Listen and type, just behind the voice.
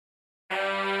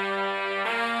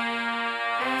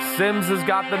Sims has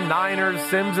got the Niners.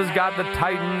 Sims has got the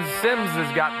Titans. Sims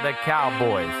has got the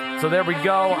Cowboys. So there we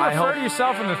go. You refer to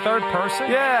yourself in the third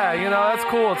person? Yeah, that's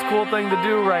cool. It's a cool thing to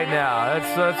do right now.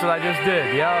 That's what I just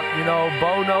did. Yeah,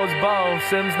 Bo knows Bo.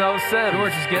 Sims knows Sims.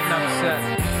 George is getting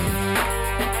upset.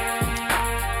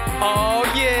 Oh,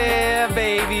 yeah,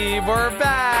 baby. We're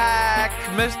back.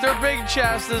 Mr. Big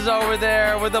Chest is over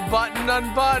there with a button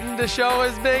unbuttoned to show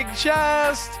his big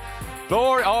chest.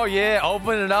 Oh, yeah.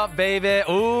 Open it up, baby.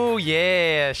 Ooh,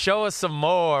 yeah. Show us some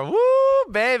more.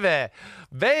 Woo, baby.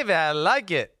 Baby, I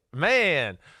like it.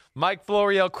 Man. Mike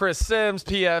Florio, Chris Sims,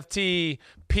 PFT,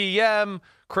 PM.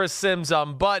 Chris Sims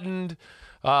unbuttoned.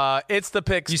 It's the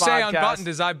Picks You podcast. say unbuttoned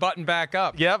as I button back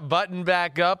up. Yep, button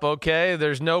back up, okay?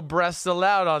 There's no breasts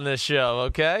allowed on this show,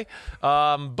 okay?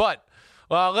 But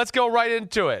let's go right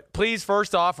into it. Please,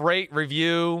 first off, rate,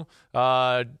 review,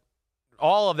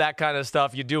 all of that kind of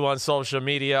stuff you do on social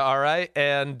media, all right?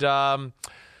 And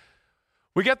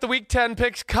we got the Week 10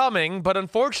 picks coming, but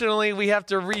unfortunately, we have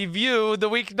to review the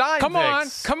Week 9 Come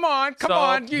picks. Come on.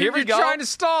 Here we go. You're trying to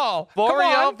stall.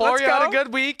 Florio let's go. had a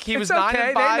good week. He was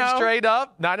 9-5 straight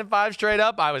up. 9-5 straight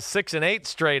up. I was 6-8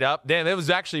 straight up. Damn, it was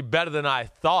actually better than I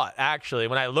thought, actually.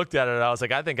 When I looked at it, I was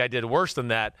like, I think I did worse than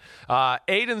that.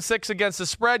 8-6 against the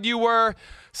spread. You were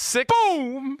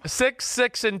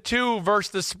 6-2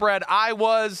 versus the spread. I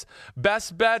was.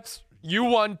 Best bets, you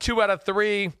won 2 out of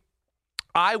 3.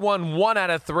 I won 1 out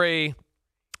of 3.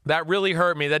 That really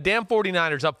hurt me. The damn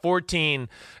 49ers up 14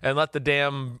 and let the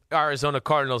damn Arizona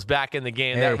Cardinals back in the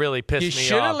game. That really pissed me off. You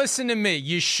should have listened to me.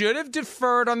 You should have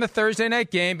deferred on the Thursday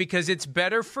night game because it's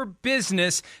better for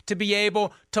business to be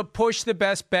able to push the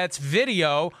best bets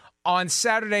video on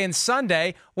Saturday and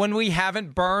Sunday when we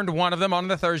haven't burned one of them on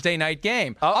the Thursday night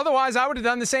game. Otherwise, I would have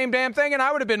done the same damn thing, and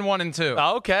I would have been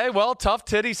 1-2. Okay, well, tough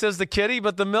titty, says the kitty,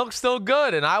 but the milk's still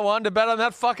good, and I wanted to bet on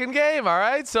that fucking game, all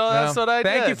right? So that's what I did.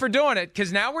 Thank you for doing it,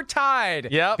 because now we're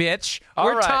tied, bitch.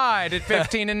 We're tied at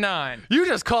 15-9. You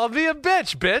just called me a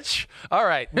bitch. All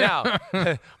right, now...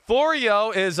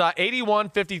 Florio is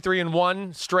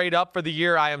 81-53-1 straight up for the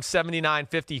year. I am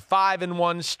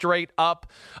 79-55-1 straight up.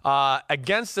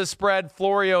 Against the spread,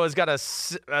 Florio has got a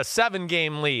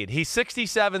 7-game lead. He's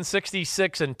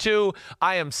 67-66-2.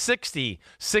 I am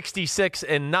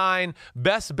 60-66-9.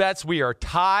 Best bets, we are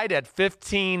tied at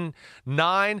 15-9.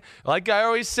 Like I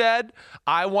always said,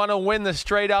 I want to win the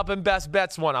straight up and best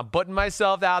bets one. I'm putting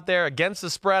myself out there against the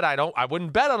spread. I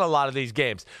wouldn't bet on a lot of these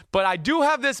games, but I do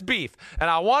have this beef, and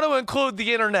I want to include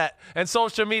the internet and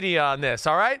social media on this,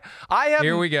 all right?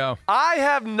 Here we go. I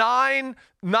have nine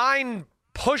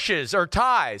pushes or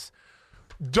ties.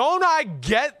 Don't I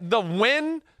get the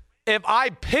win if I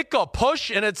pick a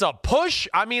push and it's a push?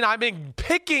 I mean, I've been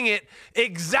picking it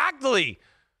exactly.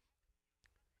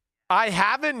 I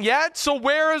haven't yet, so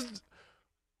where is...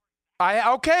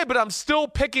 Okay, but I'm still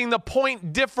picking the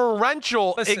point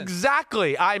differential. Listen,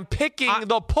 exactly. I'm picking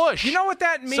the push. You know what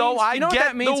that means? So I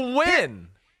get the win.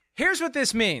 Here's what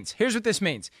this means.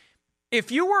 If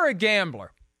you were a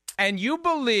gambler and you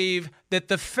believe that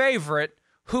the favorite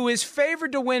who is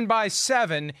favored to win by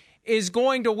 7 is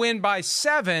going to win by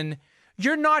 7,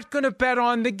 you're not going to bet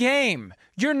on the game.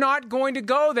 You're not going to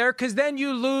go there because then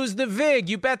you lose the VIG.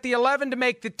 You bet the 11 to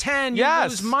make the 10. You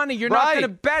lose money. You're not going to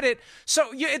bet it. So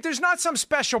there's not some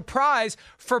special prize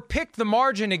for pick the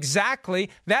margin exactly.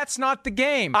 That's not the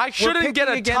game. I shouldn't get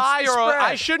a tie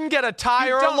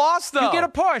or a loss, though. You get a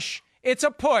push. It's a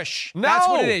push. No, that's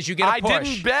what it is. You get a push. I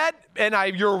didn't bet, and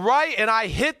you're right, and I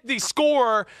hit the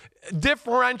score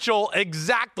differential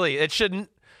exactly. It shouldn't.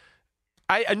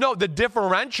 I know the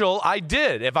differential. I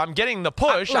did. If I'm getting the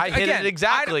push, I hit it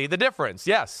exactly. The difference.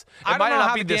 Yes, I don't know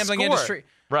how the gambling industry.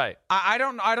 Right. I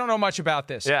don't know much about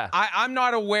this. Yeah. I'm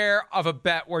not aware of a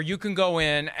bet where you can go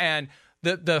in and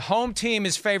the home team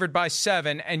is favored by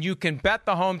 7, and you can bet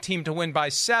the home team to win by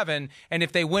 7, and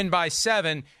if they win by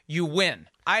 7, you win.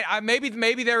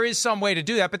 Maybe there is some way to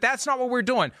do that, but that's not what we're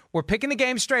doing. We're picking the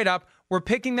game straight up. We're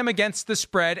picking them against the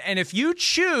spread, and if you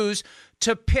choose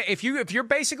to pick, if you're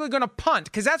basically going to punt,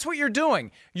 because that's what you're doing,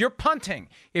 you're punting.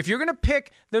 If you're going to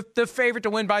pick the favorite to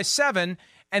win by 7,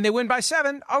 and they win by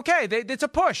 7, okay, it's a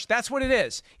push. That's what it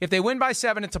is. If they win by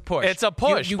 7, it's a push. It's a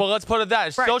push. Well, let's put it that.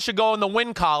 It still should go in the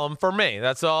win column for me.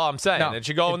 That's all I'm saying. No, it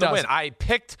should go in the win. I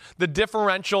picked the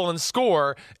differential and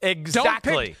score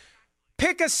exactly.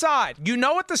 Pick a side. You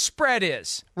know what the spread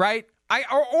is, right?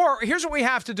 Or here's what we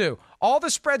have to do. All the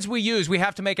spreads we use, we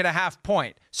have to make it a half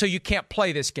point, so you can't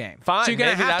play this game. Fine. So you're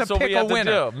going to have to pick a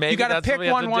winner. Maybe you got to pick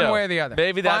one way or the other.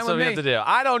 Maybe that's what we have to do.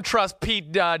 I don't trust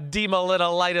Pete Demolita,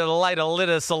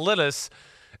 Lighta, Solitis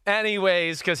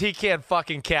anyways, because he can't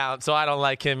fucking count, so I don't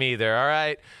like him either. All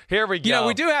right, here we go. You know,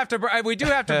 we do have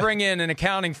to bring in an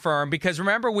accounting firm because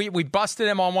remember we busted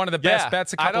him on one of the best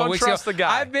bets a couple of weeks ago. I don't trust the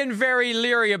guy. I've been very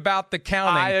leery about the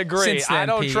counting. I agree. Since then, I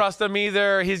don't Pete. trust him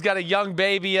either. He's got a young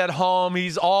baby at home.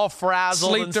 He's all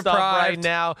frazzled Sleep and stuff deprived. right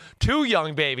now. 2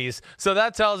 young babies, so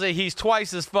that tells you he's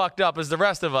twice as fucked up as the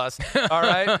rest of us. All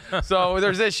right, so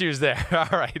there's issues there.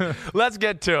 All right, let's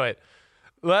get to it.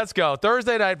 Let's go.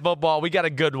 Thursday Night Football, we got a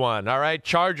good one, all right?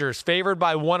 Chargers favored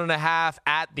by 1.5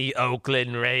 at the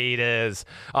Oakland Raiders.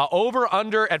 Over,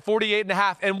 under at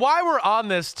 48.5. And why we're on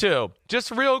this, too, just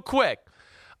real quick,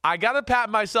 I got to pat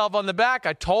myself on the back.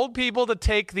 I told people to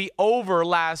take the over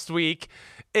last week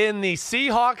in the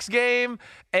Seahawks game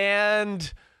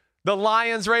and the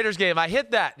Lions-Raiders game. I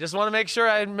hit that. Just want to make sure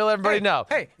I let everybody know.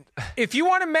 Hey, if you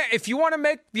want to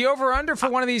make the over/under for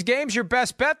one of these games your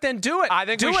best bet, then do it. I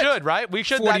think we should, right? We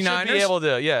should. That should be able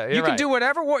to. Yeah, you can do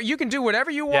whatever. You can do whatever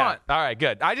you want. All right,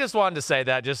 good. I just wanted to say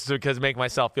that just because make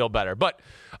myself feel better. But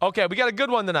okay, we got a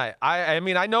good one tonight. I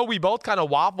mean, I know we both kind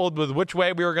of waffled with which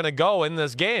way we were going to go in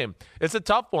this game. It's a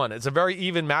tough one. It's a very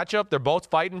even matchup. They're both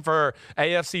fighting for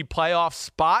AFC playoff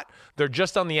spot. They're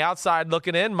just on the outside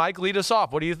looking in. Mike, lead us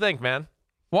off. What do you think, man?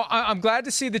 Well, I'm glad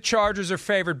to see the Chargers are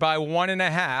favored by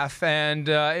 1.5, and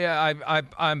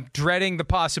I'm dreading the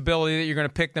possibility that you're going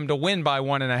to pick them to win by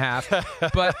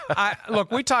 1.5. But look,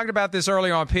 we talked about this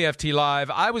earlier on PFT Live.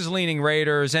 I was leaning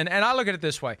Raiders, and I look at it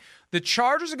this way. The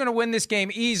Chargers are going to win this game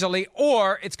easily,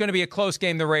 or it's going to be a close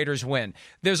game the Raiders win.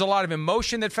 There's a lot of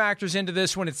emotion that factors into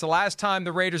this one. It's the last time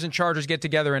the Raiders and Chargers get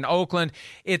together in Oakland.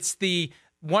 It's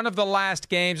one of the last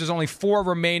games. There's only 4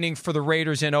 remaining for the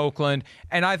Raiders in Oakland,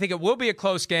 and I think it will be a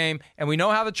close game, and we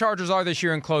know how the Chargers are this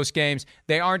year in close games.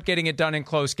 They aren't getting it done in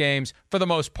close games for the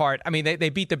most part. I mean, they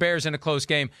beat the Bears in a close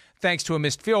game thanks to a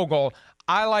missed field goal.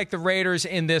 I like the Raiders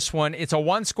in this one. It's a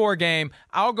one-score game.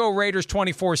 I'll go Raiders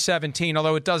 24-17,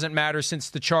 although it doesn't matter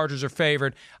since the Chargers are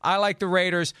favored. I like the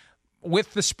Raiders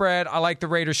with the spread. I like the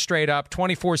Raiders straight up.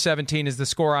 24-17 is the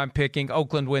score I'm picking.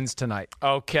 Oakland wins tonight.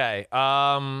 Okay.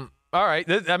 All right.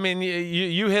 I mean,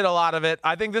 you hit a lot of it.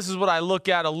 I think this is what I look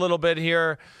at a little bit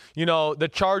here. You know, the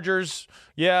Chargers,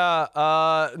 not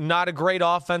a great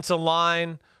offensive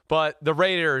line, but the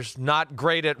Raiders not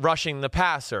great at rushing the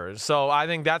passers. So I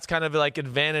think that's kind of like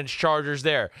advantage Chargers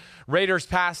there. Raiders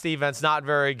pass defense not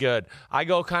very good. I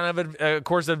go kind of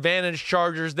course, advantage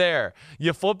Chargers there.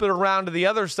 You flip it around to the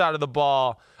other side of the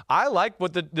ball. I like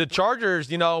what the Chargers,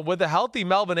 with a healthy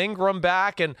Melvin Ingram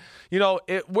back. And,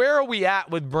 where are we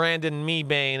at with Brandon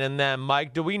Mebane and them,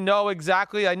 Mike? Do we know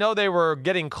exactly? I know they were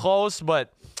getting close,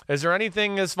 but is there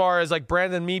anything as far as like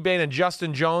Brandon Mebane and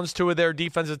Justin Jones, 2 of their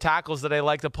defensive tackles that they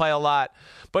like to play a lot?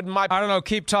 But I don't know.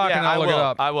 Keep talking. I'll look it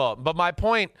up. I will. But my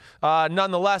point,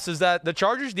 nonetheless, is that the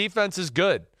Chargers defense is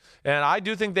good. And I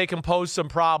do think they can pose some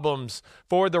problems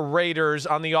for the Raiders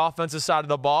on the offensive side of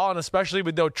the ball, and especially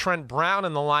with Trent Brown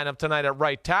in the lineup tonight at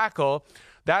right tackle.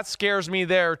 That scares me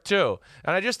there too.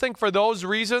 And I just think for those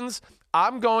reasons,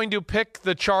 I'm going to pick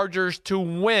the Chargers to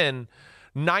win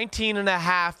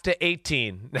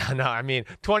 19.5-18. No, I mean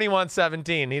 21-17.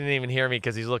 He didn't even hear me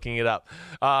because he's looking it up.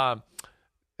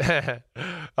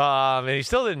 And he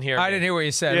still didn't hear me. I didn't hear what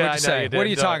you said. What'd you say? What are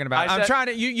you talking about? I'm trying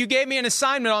to. You gave me an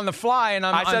assignment on the fly, and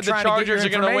I'm said trying the Chargers to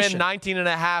get are going to win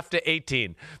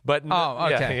 19.5-18. But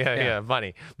okay. Yeah,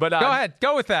 funny. But go ahead,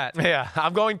 go with that. Yeah,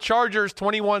 I'm going Chargers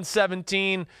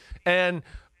 21-17, and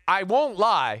I won't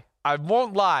lie.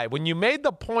 When you made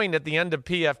the point at the end of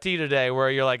PFT today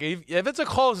where you're like, if it's a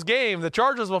close game, the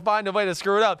Chargers will find a way to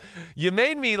screw it up, you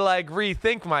made me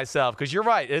rethink myself because you're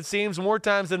right. It seems more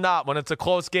times than not when it's a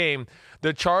close game,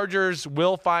 the Chargers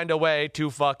will find a way to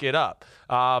fuck it up.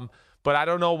 But I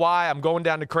don't know why. I'm going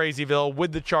down to Crazyville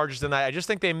with the Chargers tonight. I just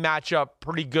think they match up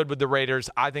pretty good with the Raiders.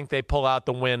 I think they pull out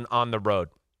the win on the road.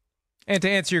 And to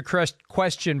answer your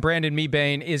question, Brandon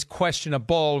Mebane is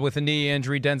questionable with a knee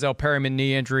injury, Denzel Perryman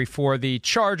knee injury for the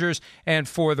Chargers, and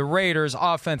for the Raiders,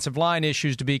 offensive line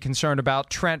issues to be concerned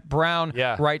about. Trent Brown,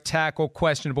 right tackle,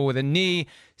 questionable with a knee.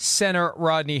 Center,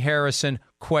 Rodney Harrison,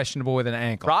 questionable with an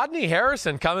ankle. Rodney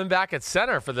Harrison coming back at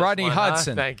center for this Rodney one,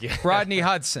 Hudson. Huh? Thank you. Rodney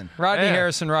Hudson. Rodney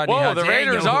Harrison, Rodney Whoa, Hudson. The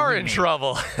Raiders are in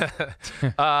trouble.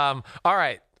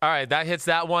 All right, that hits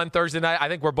that one Thursday night. I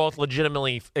think we're both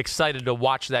legitimately excited to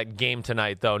watch that game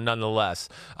tonight, though, nonetheless.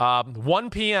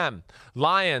 1 p.m.,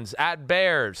 Lions at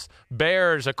Bears.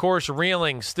 Bears, of course,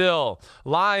 reeling still.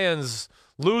 Lions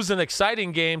lose an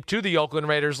exciting game to the Oakland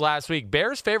Raiders last week.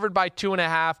 Bears favored by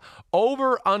 2.5,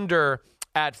 over-under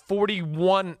at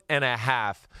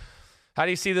 41.5. How do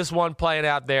you see this one playing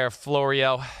out there,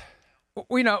 Florio?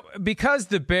 Because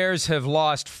the Bears have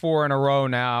lost 4 in a row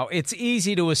now, it's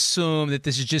easy to assume that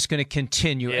this is just going to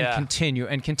continue and continue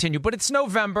and continue. But it's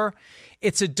November.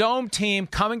 It's a dome team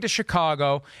coming to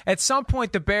Chicago. At some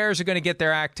point, the Bears are going to get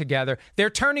their act together.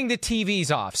 They're turning the TVs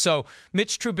off, so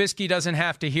Mitch Trubisky doesn't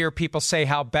have to hear people say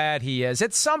how bad he is.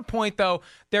 At some point, though,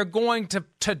 they're going to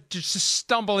just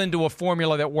stumble into a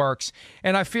formula that works.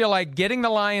 And I feel like getting the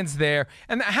Lions there,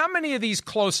 and how many of these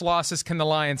close losses can the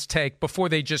Lions take before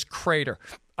they just crater?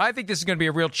 I think this is going to be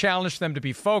a real challenge for them to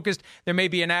be focused. There may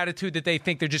be an attitude that they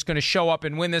think they're just going to show up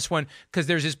and win this one because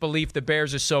there's this belief the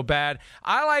Bears are so bad.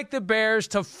 I like the Bears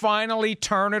to finally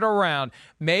turn it around.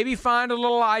 Maybe find a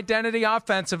little identity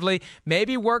offensively.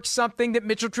 Maybe work something that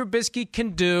Mitchell Trubisky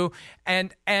can do,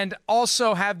 and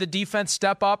also have the defense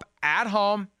step up at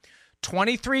home.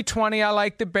 23-20, I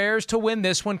like the Bears to win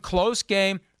this one. Close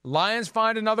game. Lions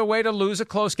find another way to lose a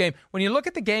close game. When you look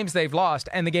at the games they've lost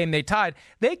and the game they tied,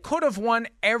 they could have won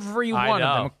every one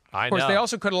of them. Of course, they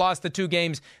also could have lost the 2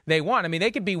 games they won. I mean, they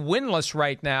could be winless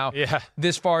right now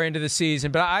this far into the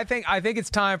season. But I think it's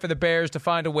time for the Bears to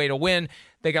find a way to win.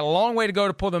 They got a long way to go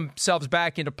to pull themselves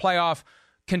back into playoff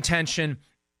contention.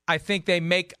 I think they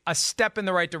make a step in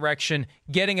the right direction,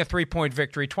 getting a 3-point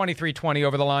victory, 23-20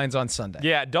 over the Lions on Sunday.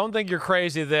 Yeah, don't think you're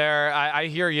crazy there. I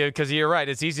hear you, because you're right.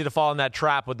 It's easy to fall in that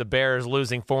trap with the Bears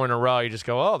losing 4 in a row. You just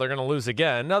go, oh, they're going to lose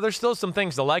again. No, there's still some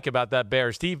things to like about that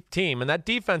Bears team, and that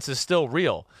defense is still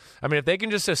real. I mean, if they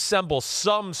can just assemble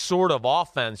some sort of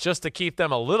offense just to keep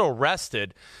them a little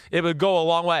rested, it would go a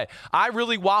long way. I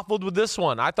really waffled with this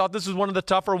one. I thought this was one of the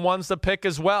tougher ones to pick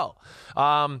as well.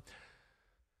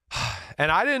 And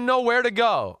I didn't know where to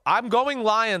go. I'm going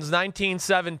Lions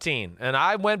 19-17, and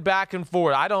I went back and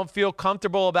forth. I don't feel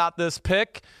comfortable about this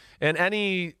pick in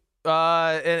any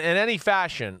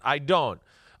fashion. I don't.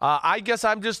 I guess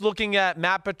I'm just looking at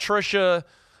Matt Patricia,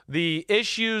 the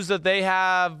issues that they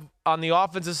have on the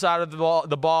offensive side of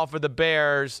the ball for the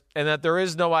Bears, and that there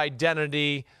is no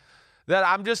identity, that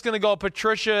I'm just going to go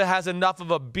Patricia has enough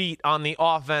of a beat on the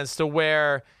offense to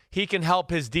where he can help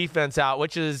his defense out,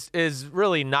 which is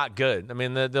really not good. I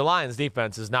mean, the Lions'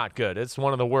 defense is not good. It's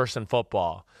one of the worst in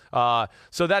football.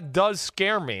 So that does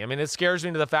scare me. I mean, it scares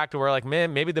me to the fact that we're like,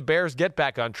 man, maybe the Bears get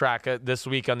back on track this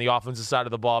week on the offensive side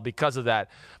of the ball because of that.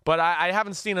 But I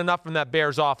haven't seen enough from that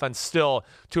Bears offense still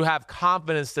to have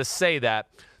confidence to say that.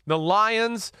 The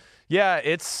Lions,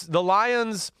 it's the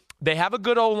Lions. They have a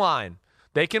good O-line.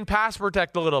 They can pass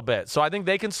protect a little bit. So I think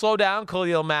they can slow down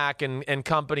Khalil Mack and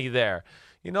company there.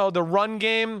 You know, the run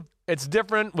game, it's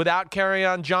different without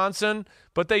Kerryon Johnson,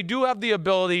 but they do have the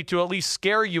ability to at least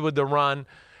scare you with the run.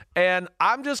 And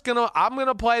I'm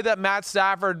gonna play that Matt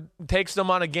Stafford takes them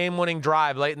on a game-winning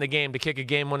drive late in the game to kick a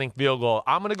game-winning field goal.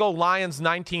 I'm gonna go Lions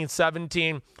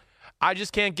 19-17. I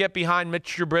just can't get behind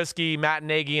Mitch Trubisky, Matt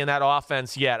Nagy, and that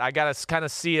offense yet. I gotta kind of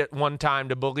see it one time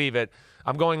to believe it.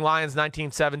 I'm going Lions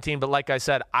 19-17, but like I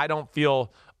said, I don't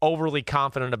feel overly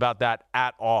confident about that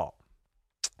at all.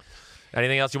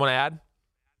 Anything else you want to add?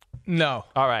 No.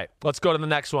 All right. Let's go to the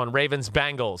next one.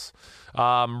 Ravens-Bengals.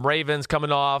 Ravens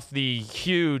coming off the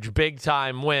huge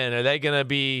big-time win. Are they going to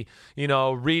be,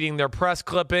 reading their press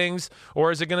clippings? Or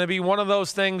is it going to be one of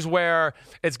those things where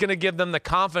it's going to give them the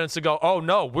confidence to go, oh,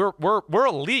 no, we're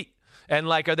elite? And,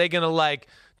 are they going to,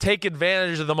 take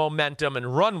advantage of the momentum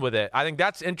and run with it? I think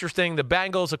that's interesting. The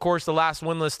Bengals, of course, the last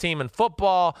winless team in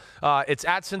football. It's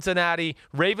at Cincinnati.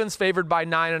 Ravens favored by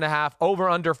 9.5, over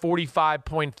under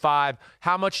 45.5.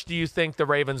 How much do you think the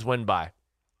Ravens win by?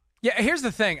 Yeah, here's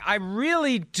the thing. I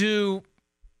really do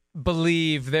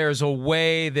believe there's a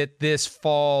way that this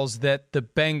falls, that the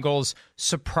Bengals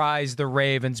surprise the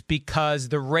Ravens, because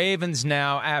the Ravens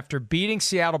now, after beating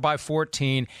Seattle by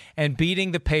 14 and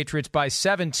beating the Patriots by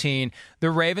 17,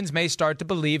 the Ravens may start to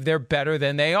believe they're better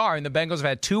than they are. And the Bengals have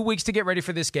had 2 weeks to get ready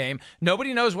for this game.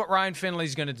 Nobody knows what Ryan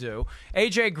Finley's going to do.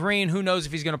 A.J. Green, who knows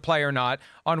if he's going to play or not.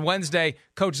 On Wednesday,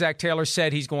 Coach Zach Taylor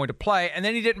said he's going to play, and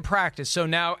then he didn't practice. So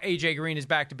now A.J. Green is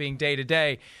back to being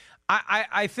day-to-day.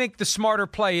 I think the smarter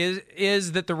play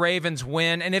is that the Ravens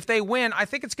win. And if they win, I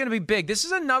think it's going to be big. This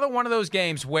is another one of those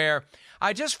games where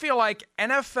I just feel like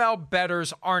NFL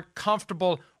bettors aren't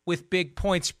comfortable with big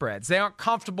point spreads. They aren't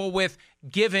comfortable with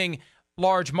giving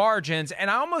large margins. And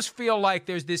I almost feel like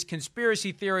there's this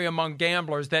conspiracy theory among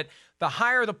gamblers that the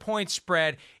higher the point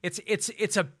spread, it's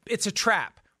a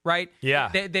trap, right? Yeah.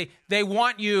 They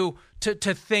want you to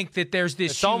think that there's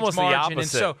this huge almost margin. the opposite. And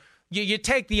so you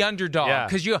take the underdog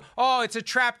because it's a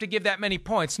trap to give that many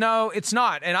points. No, it's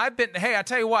not. And I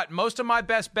tell you what, most of my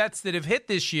best bets that have hit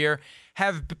this year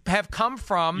have come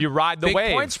from you ride the big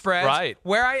wave, point spreads, right?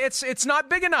 Where it's not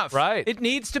big enough. Right. It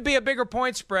needs to be a bigger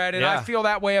point spread, and Yeah. I feel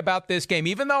that way about this game.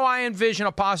 Even though I envision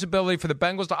a possibility for the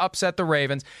Bengals to upset the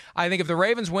Ravens, I think if the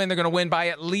Ravens win, they're going to win by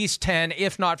at least 10,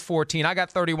 if not 14. I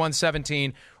got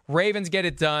 31-17. Ravens get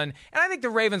it done. And I think the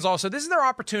Ravens also, this is their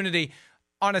opportunity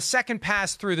on a second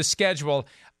pass through the schedule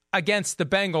against the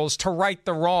Bengals to right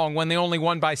the wrong when they only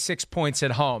won by 6 points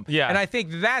at home. Yeah. And I think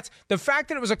that's the fact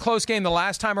that it was a close game the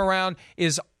last time around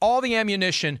is all the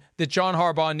ammunition that John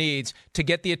Harbaugh needs to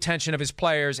get the attention of his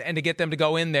players and to get them to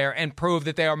go in there and prove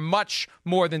that they are much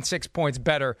more than 6 points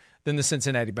better than the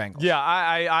Cincinnati Bengals. Yeah,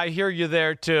 I hear you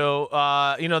there, too.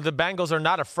 The Bengals are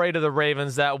not afraid of the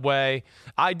Ravens that way.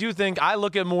 I do think I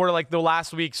look at more like the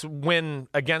last week's win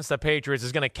against the Patriots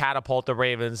is going to catapult the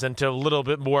Ravens into a little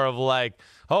bit more of like,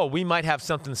 oh, we might have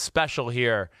something special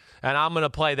here, and I'm going to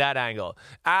play that angle.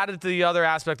 Added to the other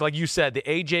aspect, like you said, the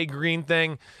A.J. Green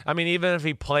thing. I mean, even if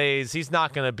he plays, he's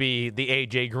not going to be the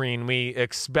A.J. Green we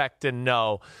expect and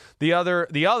know. The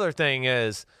other thing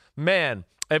is, man,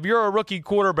 if you're a rookie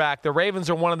quarterback, the Ravens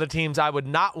are one of the teams I would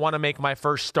not want to make my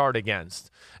first start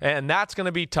against. And that's going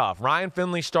to be tough. Ryan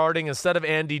Finley starting instead of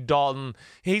Andy Dalton.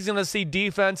 He's going to see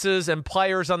defenses and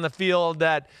players on the field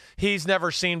that he's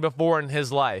never seen before in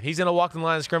his life. He's going to walk in the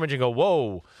line of scrimmage and go,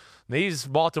 whoa, these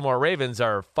Baltimore Ravens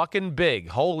are fucking big.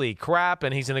 Holy crap.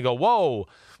 And he's going to go, whoa,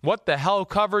 what the hell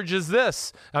coverage is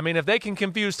this? I mean, if they can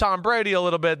confuse Tom Brady a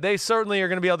little bit, they certainly are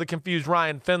going to be able to confuse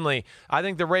Ryan Finley. I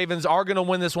think the Ravens are going to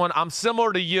win this one. I'm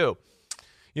similar to you.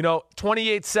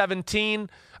 28-17,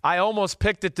 I almost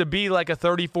picked it to be like a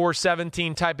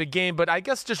 34-17 type of game, but I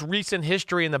guess just recent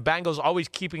history and the Bengals always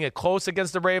keeping it close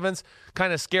against the Ravens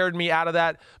kind of scared me out of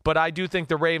that. But I do think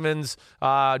the Ravens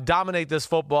dominate this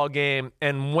football game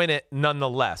and win it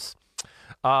nonetheless.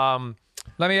 Let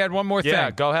me add one more thing.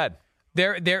 Yeah, go ahead.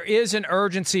 There is an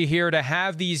urgency here to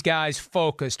have these guys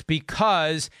focused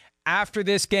because after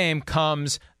this game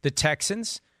comes the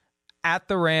Texans, at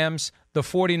the Rams, the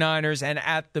 49ers, and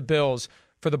at the Bills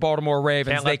for the Baltimore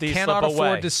Ravens. They cannot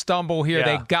afford to stumble here.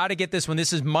 Yeah. They got to get this one.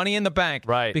 This is money in the bank,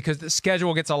 right? Because the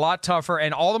schedule gets a lot tougher,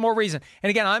 and all the more reason. And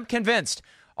again, I'm convinced.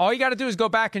 All you got to do is go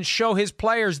back and show his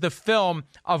players the film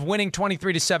of winning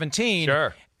 23-17.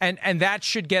 Sure. And that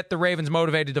should get the Ravens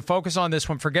motivated to focus on this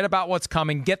one, forget about what's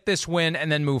coming, get this win,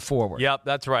 and then move forward. Yep,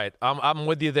 that's right. I'm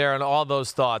with you there on all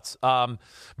those thoughts.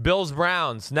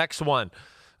 Bills-Browns, next one.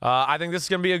 I think this is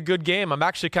going to be a good game. I'm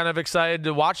actually kind of excited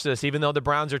to watch this, even though the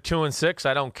Browns are 2-6.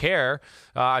 I don't care.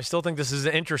 I still think this is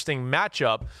an interesting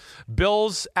matchup.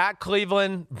 Bills at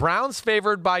Cleveland. Browns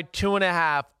favored by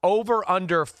 2.5. Over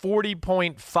under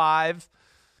 40.5.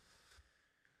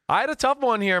 I had a tough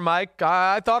one here, Mike.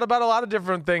 I thought about a lot of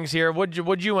different things here.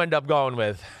 What'd you end up going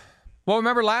with? Well,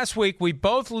 remember last week we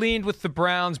both leaned with the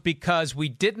Browns because we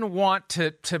didn't want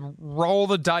to roll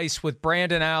the dice with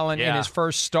Brandon Allen in his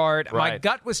first start. Right. My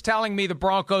gut was telling me the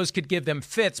Broncos could give them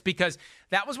fits because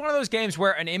that was one of those games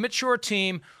where an immature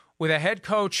team with a head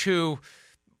coach who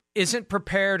isn't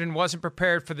prepared and wasn't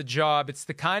prepared for the job. It's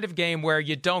the kind of game where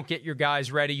you don't get your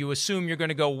guys ready. You assume you're going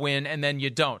to go win, and then you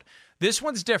don't. This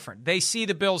one's different. They see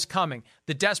the Bills coming.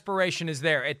 The desperation is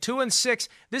there. At 2-6,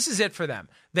 this is it for them.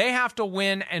 They have to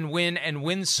win and win and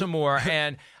win some more.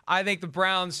 And I think the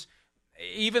Browns,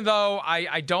 even though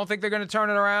I don't think they're going to turn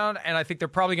it around, and I think they're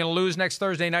probably going to lose next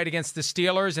Thursday night against the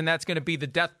Steelers, and that's going to be the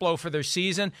death blow for their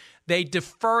season, they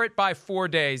defer it by 4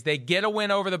 days. They get a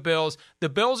win over the Bills. The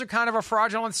Bills are kind of a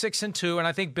fraudulent 6-2, and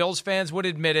I think Bills fans would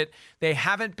admit it. They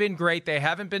haven't been great. They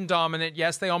haven't been dominant.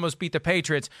 Yes, they almost beat the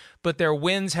Patriots, but their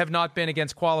wins have not been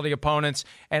against quality opponents,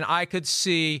 and I could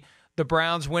see the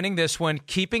Browns winning this one,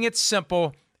 keeping it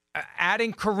simple,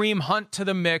 adding Kareem Hunt to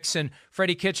the mix, and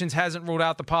Freddie Kitchens hasn't ruled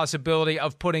out the possibility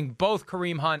of putting both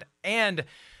Kareem Hunt and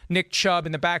Nick Chubb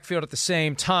in the backfield at the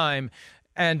same time,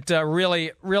 and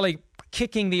really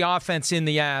kicking the offense in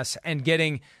the ass and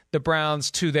getting the Browns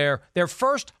to their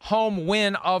first home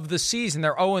win of the season.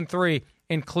 They're 0-3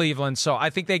 in Cleveland, so I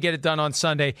think they get it done on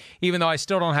Sunday, even though I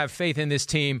still don't have faith in this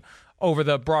team over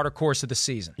the broader course of the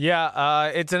season. Yeah,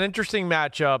 it's an interesting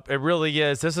matchup. It really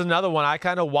is. This is another one I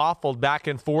kind of waffled back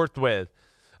and forth with.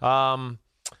 The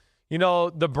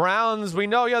Browns, we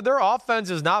know, their offense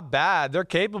is not bad. They're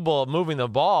capable of moving the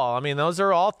ball. I mean, those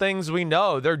are all things we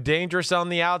know. They're dangerous on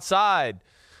the outside.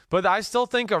 But I still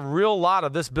think a real lot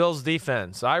of this Bills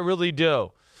defense. I really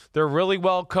do. They're really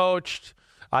well coached.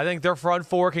 I think their front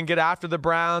four can get after the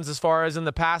Browns as far as in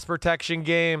the pass protection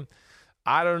game.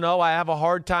 I don't know. I have a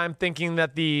hard time thinking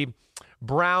that the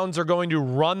Browns are going to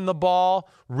run the ball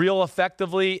real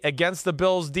effectively against the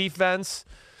Bills defense.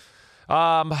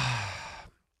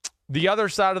 the other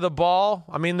side of the ball,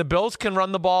 I mean, the Bills can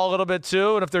run the ball a little bit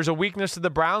too, and if there's a weakness to the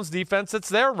Browns defense, it's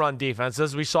their run defense,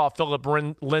 as we saw Philip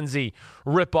Lindsay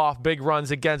rip off big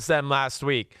runs against them last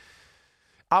week.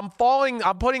 I'm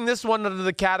putting this one into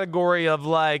the category of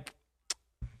like,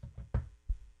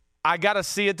 I got to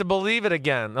see it to believe it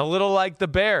again, a little like the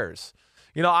Bears.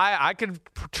 You know, I could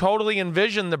totally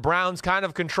envision the Browns kind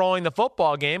of controlling the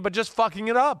football game, but just fucking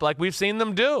it up like we've seen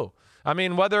them do. I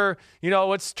mean, whether,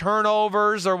 it's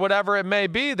turnovers or whatever it may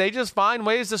be, they just find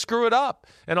ways to screw it up.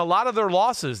 And a lot of their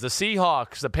losses, the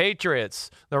Seahawks, the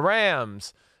Patriots, the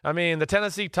Rams, the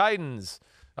Tennessee Titans,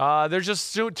 there's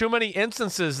just too many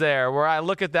instances there where I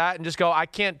look at that and just go, I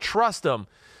can't trust them.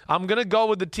 I'm going to go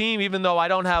with the team, even though I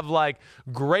don't have,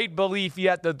 great belief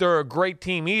yet that they're a great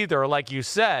team either, like you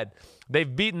said.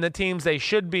 They've beaten the teams they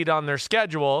should beat on their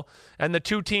schedule, and the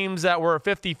two teams that were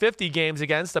 50-50 games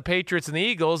against, the Patriots and the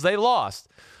Eagles, they lost.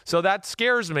 So that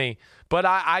scares me. But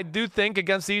I do think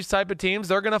against these type of teams,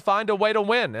 they're going to find a way to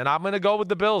win, and I'm going to go with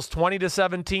the Bills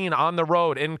 20-17 on the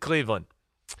road in Cleveland.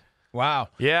 Wow.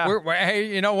 Yeah.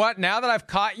 Hey, you know what? Now that I've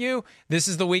caught you, this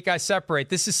is the week I separate.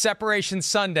 This is Separation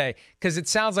Sunday because it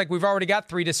sounds like we've already got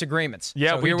 3 disagreements.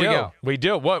 Yeah, so here we go. We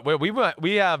do. We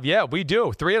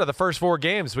do. 3 out of the first 4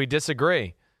 games we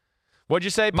disagree. What'd you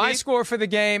say, Pete? My score for the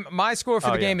game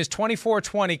is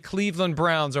 24-20 Cleveland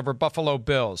Browns over Buffalo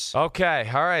Bills.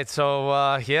 Okay. All right.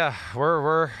 So,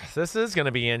 this is going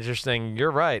to be interesting.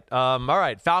 You're right. All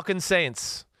right. Falcons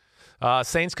Saints.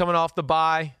 Saints coming off the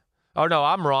bye. Oh, no,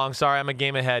 I'm wrong. Sorry, I'm a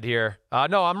game ahead here.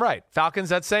 No, I'm right. Falcons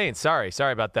at Saints. Sorry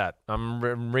about that.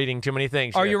 I'm reading too many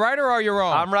things here. Are you right or are you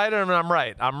wrong? I'm right and I'm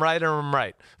right. I'm right and I'm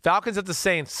right. Falcons at the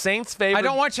Saints. Saints favored. I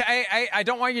don't want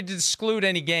you to exclude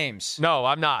any games. No,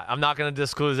 I'm not. I'm not going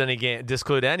to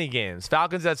disclude any games.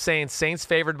 Falcons at Saints. Saints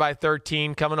favored by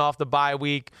 13 coming off the bye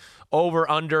week. Over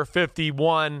under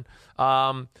 51.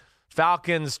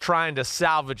 Falcons trying to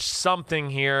salvage something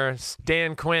here.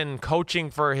 Dan Quinn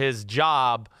coaching for his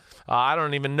job. I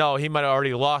don't even know. He might have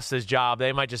already lost his job.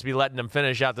 They might just be letting him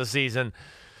finish out the season.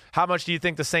 How much do you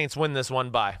think the Saints win this one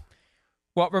by?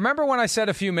 Well, remember when I said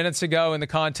a few minutes ago in the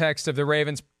context of the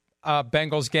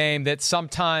Ravens-Bengals game that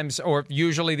sometimes or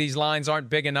usually these lines aren't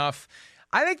big enough?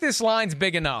 I think this line's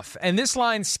big enough, and this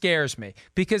line scares me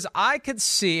because I could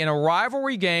see in a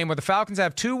rivalry game where the Falcons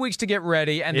have 2 weeks to get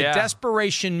ready and the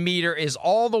desperation meter is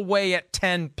all the way at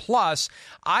 10 plus,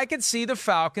 I could see the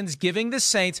Falcons giving the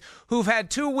Saints, who've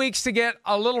had 2 weeks to get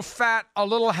a little fat, a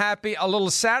little happy, a little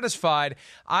satisfied,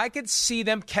 I could see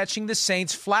them catching the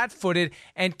Saints flat-footed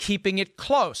and keeping it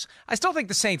close. I still think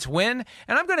the Saints win,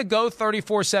 and I'm going to go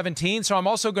 34-17, so I'm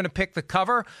also going to pick the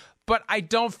cover, but I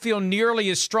don't feel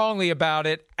nearly as strongly about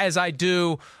it as I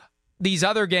do these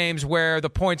other games where the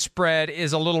point spread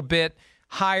is a little bit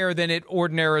higher than it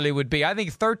ordinarily would be. I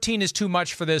think 13 is too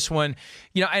much for this one.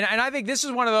 And I think this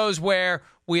is one of those where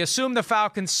we assume the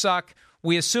Falcons suck,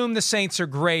 we assume the Saints are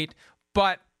great,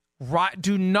 but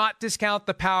do not discount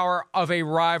the power of a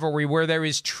rivalry where there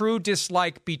is true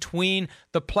dislike between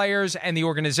the players and the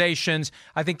organizations.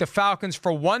 I think the Falcons,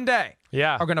 for one day,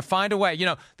 are going to find a way.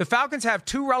 The Falcons have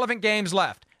 2 relevant games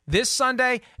left, this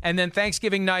Sunday and then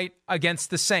Thanksgiving night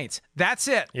against the Saints. That's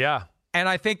it. Yeah. And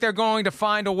I think they're going to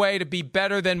find a way to be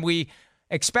better than we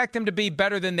expect them to be,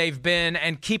 better than they've been,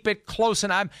 and keep it close.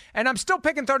 And I'm still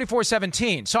picking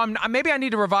 34-17. So maybe I need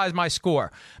to revise my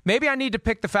score. Maybe I need to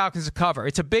pick the Falcons to cover.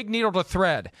 It's a big needle to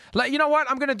thread. You know what?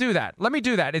 I'm going to do that. Let me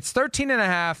do that. It's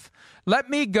 13.5. Let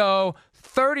me go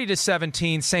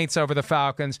 30-17 Saints over the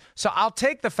Falcons. So I'll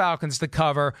take the Falcons to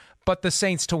cover, but the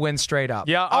Saints to win straight up.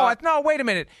 Yeah. No, wait a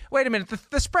minute.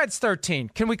 The spread's 13.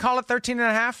 Can we call it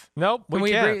 13.5? Nope.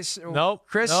 We can't. Agree? Nope.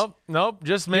 Chris? Nope.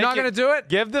 Just make You're not going to do it?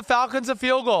 Give the Falcons a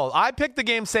field goal. I picked the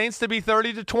game Saints to be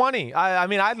 30-20.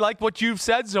 I like what you've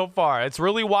said so far. It's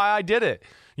really why I did it.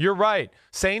 You're right.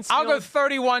 Saints. I'll go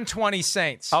 31-20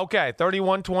 Saints. Okay,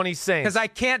 31-20 Saints. Because I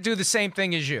can't do the same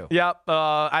thing as you. Yep.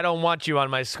 I don't want you on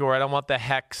my score. I don't want the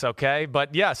hex, okay?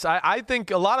 But, yes, I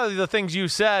think a lot of the things you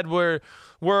said were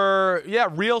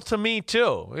real to me,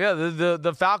 too. Yeah,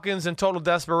 the Falcons in total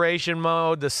desperation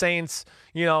mode. The Saints,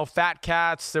 fat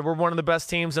cats. They were one of the best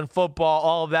teams in football,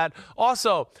 all of that.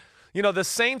 Also, the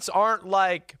Saints aren't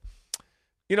like –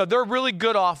 they're really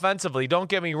good offensively. Don't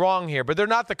get me wrong here, but they're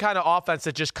not the kind of offense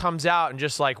that just comes out and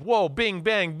just like, whoa, bing,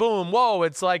 bang, boom, whoa.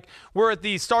 It's like we're at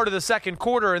the start of the second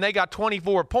quarter and they got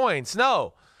 24 points.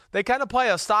 No, they kind of play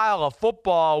a style of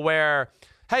football where,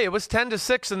 hey, it was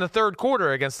 10-6 in the third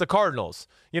quarter against the Cardinals.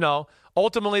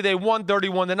 Ultimately they won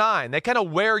 31-9. They kind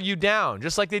of wear you down,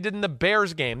 just like they did in the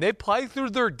Bears game. They play through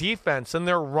their defense and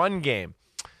their run game.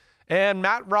 And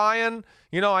Matt Ryan,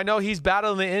 I know he's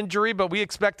battling the injury, but we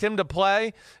expect him to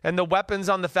play. And the weapons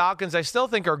on the Falcons, I still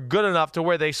think are good enough to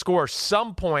where they score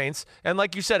some points. And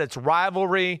like you said, it's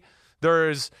rivalry.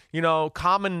 There's,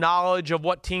 common knowledge of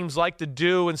what teams like to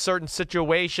do in certain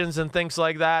situations and things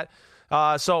like that.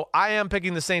 So I am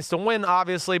picking the Saints to win,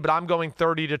 obviously, but I'm going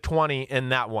 30-20 in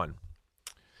that one.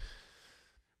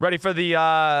 Ready for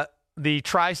the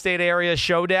tri-state area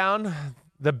showdown?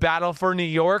 The battle for New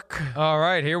York. All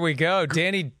right, here we go.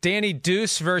 Danny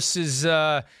Deuce versus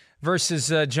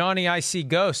Johnny I See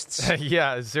Ghosts.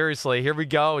 Yeah, seriously. Here we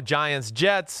go. Giants,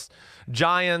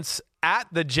 Giants at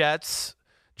the Jets.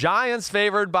 Giants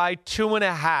favored by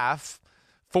 2.5.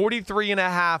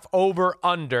 43.5 over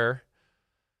under.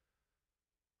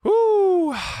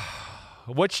 Whoo.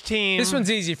 Which team? This one's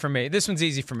easy for me.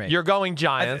 You're going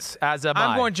Giants, as am I.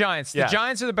 I'm going Giants. The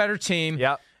Giants are the better team.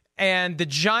 Yep. And the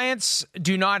Giants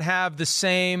do not have the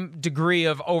same degree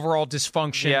of overall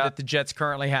dysfunction that the Jets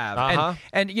currently have. Uh-huh.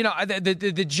 And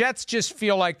the Jets just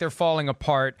feel like they're falling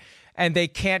apart and they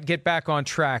can't get back on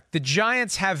track. The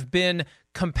Giants have been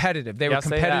competitive. They were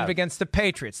competitive against the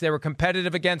Patriots. They were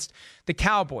competitive against the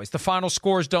Cowboys. The final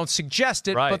scores don't suggest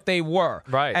it, but they were.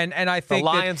 Right. And I think the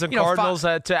Lions and Cardinals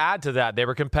had to add to that. They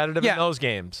were competitive in those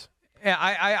games. Yeah,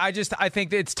 I think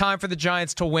that it's time for the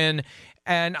Giants to win,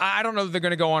 and I don't know that they're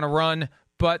going to go on a run,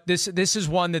 but this is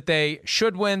one that they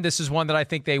should win. This is one that I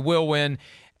think they will win,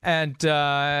 and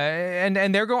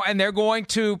they're going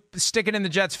to stick it in the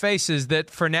Jets' faces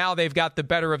that for now they've got the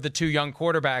better of the two young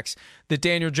quarterbacks. That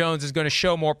Daniel Jones is going to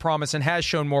show more promise and has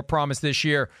shown more promise this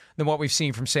year than what we've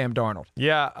seen from Sam Darnold.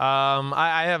 Yeah,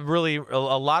 I have really a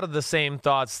lot of the same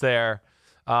thoughts there.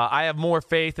 I have more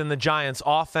faith in the Giants'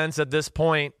 offense at this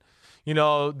point.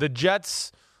 The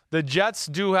Jets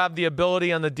do have the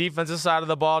ability on the defensive side of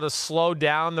the ball to slow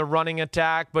down the running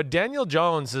attack, but Daniel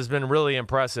Jones has been really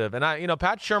impressive. And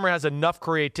Pat Shurmur has enough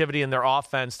creativity in their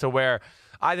offense to where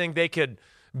I think they could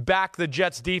back the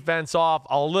Jets defense off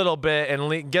a little bit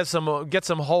and get some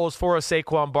holes for a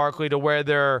Saquon Barkley to where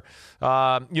they're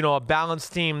a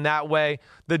balanced team that way.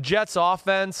 The Jets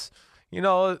offense,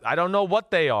 I don't know what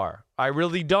they are. I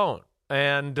really don't.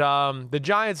 And the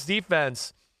Giants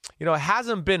defense, it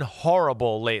hasn't been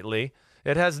horrible lately.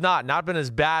 It has not been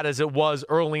as bad as it was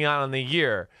early on in the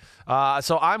year.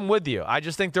 So I'm with you. I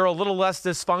just think they're a little less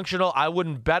dysfunctional. I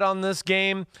wouldn't bet on this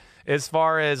game as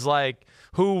far as like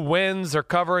who wins or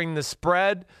covering the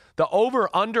spread. The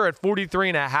over-under at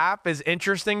 43.5 is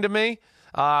interesting to me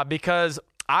because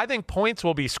I think points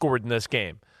will be scored in this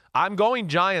game. I'm going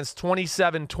Giants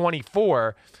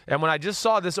 27-24, and when I just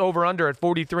saw this over-under at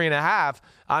 43.5,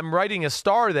 I'm writing a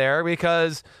star there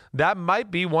because that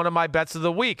might be one of my bets of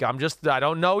the week. I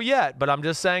don't know yet, but I'm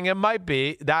just saying it might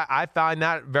be. That I find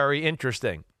that very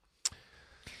interesting.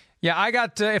 Yeah, I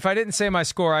got, if I didn't say my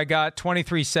score, I got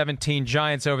 23-17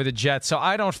 Giants over the Jets, so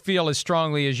I don't feel as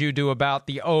strongly as you do about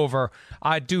the over.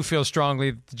 I do feel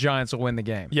strongly that the Giants will win the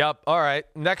game. Yep. All right,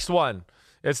 next one.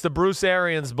 It's the Bruce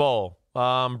Arians Bowl.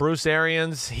 Bruce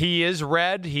Arians, he is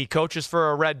red. He coaches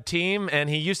for a red team, and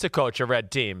he used to coach a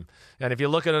red team. And if you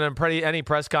look at any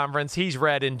press conference, he's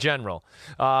red in general.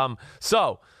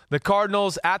 So the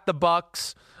Cardinals at the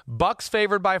Bucks. Bucks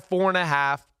favored by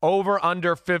 4.5. Over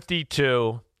under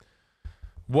 52.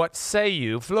 What say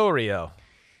you, Florio?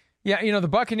 Yeah, the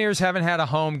Buccaneers haven't had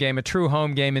a true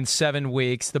home game in 7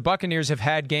 weeks. The Buccaneers have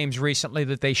had games recently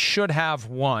that they should have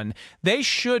won. They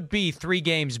should be 3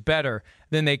 games better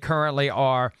than they currently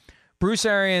are. Bruce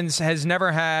Arians has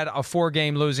never had a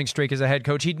 4-game losing streak as a head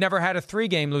coach. He'd never had a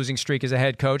 3-game losing streak as a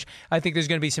head coach. I think there's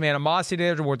going to be some animosity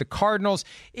there toward the Cardinals.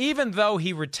 Even though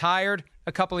he retired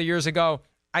a couple of years ago,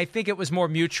 I think it was more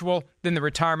mutual than the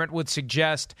retirement would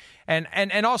suggest.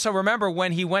 And also remember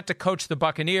when he went to coach the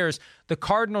Buccaneers, the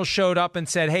Cardinals showed up and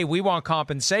said, hey, we want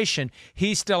compensation.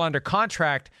 He's still under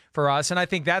contract for us. And I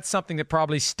think that's something that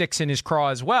probably sticks in his craw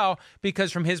as well,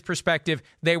 because from his perspective,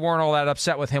 they weren't all that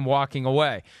upset with him walking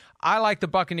away. I like the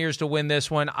Buccaneers to win this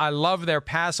one. I love their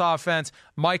pass offense.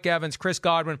 Mike Evans, Chris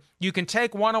Godwin. You can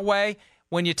take one away.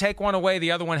 When you take one away,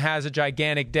 the other one has a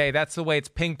gigantic day. That's the way it's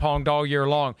ping-ponged all year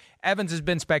long. Evans has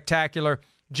been spectacular.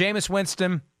 Jameis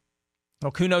Winston,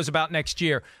 look, who knows about next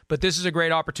year, but this is a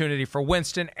great opportunity for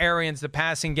Winston, Arians, the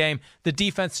passing game, the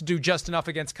defense to do just enough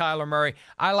against Kyler Murray.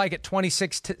 I like it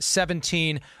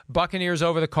 26-17, Buccaneers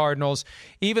over the Cardinals.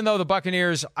 Even though the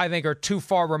Buccaneers, I think, are too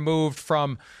far removed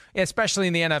from, especially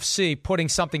in the NFC, putting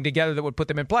something together that would put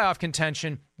them in playoff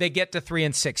contention, they get to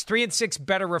 3-6. 3-6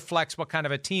 better reflects what kind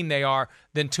of a team they are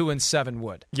than 2-7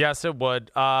 would. Yes, it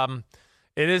would.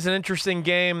 It is an interesting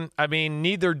game. I mean,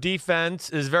 neither defense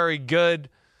is very good.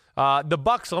 The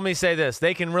Bucs, let me say this,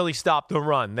 they can really stop the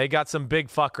run. They got some big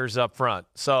fuckers up front,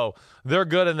 so they're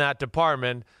good in that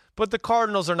department. But the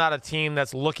Cardinals are not a team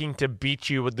that's looking to beat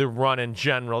you with the run in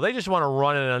general. They just want to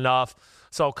run it enough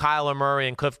so Kyler Murray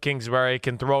and Cliff Kingsbury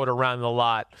can throw it around the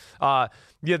lot.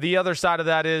 The other side of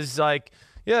that is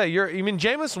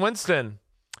Jameis Winston,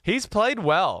 he's played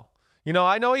well.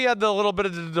 I know he had the little bit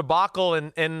of the debacle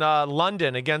in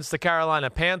London against the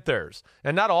Carolina Panthers,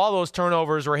 and not all those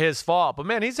turnovers were his fault. But,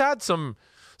 man, he's had some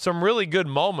really good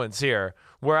moments here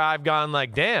where I've gone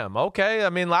like, damn, okay. I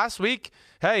mean, last week,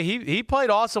 hey, he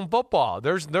played awesome football.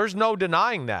 There's no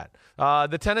denying that.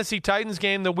 The Tennessee Titans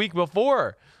game the week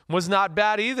before was not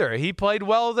bad either. He played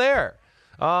well there.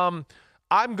 I'm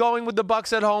going with the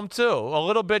Bucs at home, too, a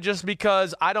little bit just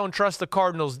because I don't trust the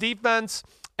Cardinals' defense.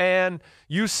 And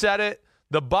you said it,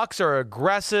 the Bucs are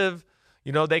aggressive.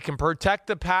 They can protect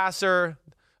the passer.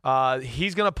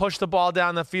 He's going to push the ball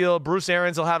down the field. Bruce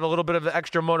Arians will have a little bit of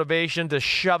extra motivation to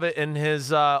shove it in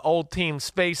his old team's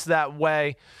face that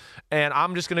way. And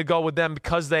I'm just going to go with them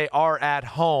because they are at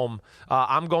home.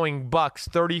 I'm going Bucs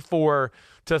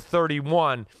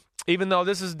 34-31, even though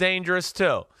this is dangerous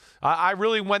too. I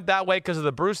really went that way because of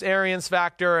the Bruce Arians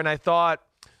factor, and I thought,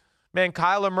 man,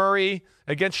 Kyler Murray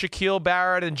against Shaquille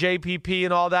Barrett and JPP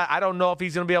and all that, I don't know if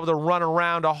he's going to be able to run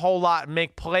around a whole lot and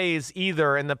make plays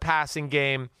either in the passing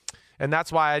game. And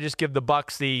that's why I just give the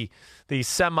Bucs the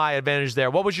semi-advantage there.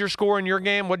 What was your score in your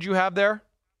game? What did you have there?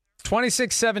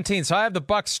 26-17. So I have the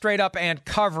Bucs straight up and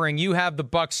covering. You have the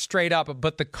Bucs straight up,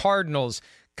 but the Cardinals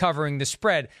covering the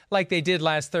spread like they did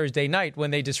last Thursday night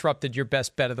when they disrupted your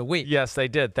best bet of the week. Yes, they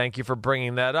did. Thank you for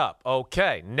bringing that up.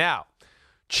 Okay, now,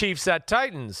 Chiefs at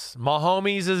Titans.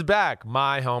 Mahomes is back.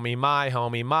 My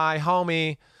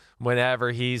homie.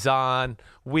 Whenever he's on,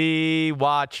 we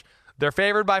watch. They're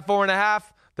favored by 4.5.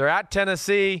 They're at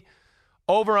Tennessee.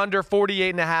 Over under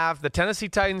 48.5. The Tennessee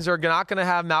Titans are not going to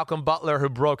have Malcolm Butler, who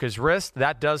broke his wrist.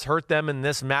 That does hurt them in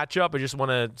this matchup. I just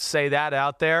want to say that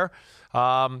out there.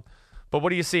 But what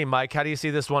do you see, Mike? How do you see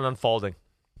this one unfolding?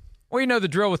 Well, you know the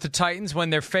drill with the Titans.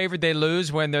 When they're favored, they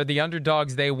lose. When they're the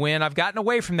underdogs, they win. I've gotten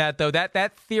away from that, though.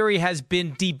 That theory has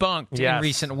been debunked in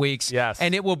recent weeks. Yes.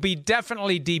 And it will be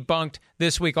definitely debunked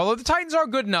this week. Although the Titans are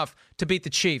good enough to beat the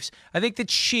Chiefs. I think the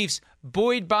Chiefs,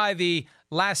 buoyed by the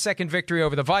last-second victory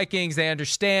over the Vikings, they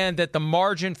understand that the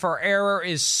margin for error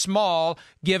is small,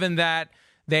 given that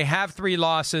they have 3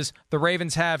 losses. The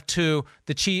Ravens have 2.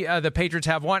 The Patriots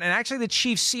have 1. And actually, the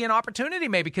Chiefs see an opportunity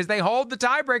maybe because they hold the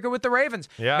tiebreaker with the Ravens.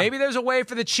 Yeah. Maybe there's a way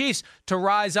for the Chiefs to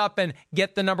rise up and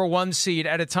get the number 1 seed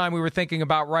at a time we were thinking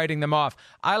about writing them off.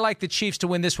 I like the Chiefs to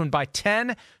win this one by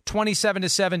 10,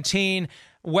 27-17.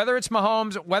 Whether it's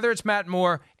Mahomes, whether it's Matt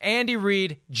Moore, Andy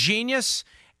Reid, genius.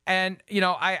 And,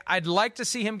 I'd like to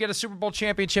see him get a Super Bowl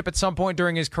championship at some point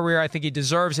during his career. I think he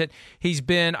deserves it. He's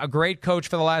been a great coach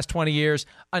for the last 20 years,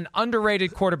 an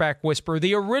underrated quarterback whisperer,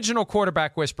 the original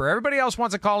quarterback whisperer. Everybody else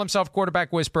wants to call himself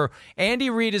quarterback whisperer. Andy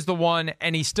Reid is the one,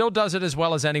 and he still does it as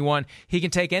well as anyone. He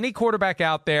can take any quarterback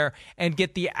out there and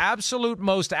get the absolute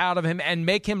most out of him and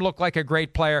make him look like a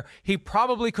great player. He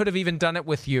probably could have even done it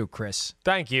with you, Chris.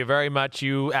 Thank you very much,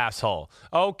 you asshole.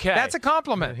 Okay. That's a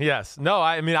compliment. Yes. No,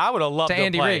 I would have loved to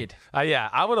Andy play. Reid.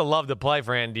 I would have loved to play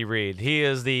for Andy Reid. He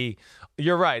is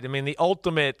you're right. The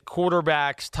ultimate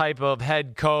quarterbacks type of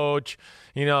head coach,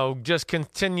 just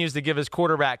continues to give his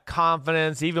quarterback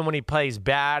confidence. Even when he plays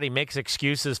bad, he makes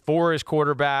excuses for his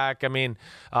quarterback.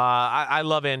 I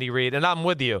love Andy Reid, and I'm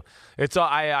with you.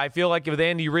 I feel like with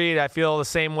Andy Reid, I feel the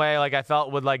same way like I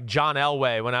felt with like John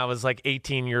Elway when I was like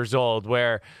 18 years old,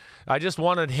 where I just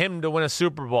wanted him to win a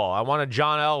Super Bowl. I wanted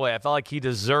John Elway. I felt like he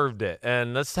deserved it.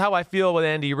 And that's how I feel with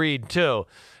Andy Reid, too.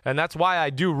 And that's why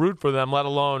I do root for them, let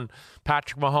alone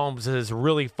Patrick Mahomes is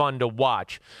really fun to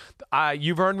watch.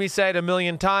 You've heard me say it a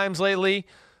million times lately.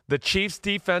 The Chiefs'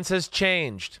 defense has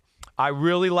changed. I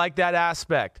really like that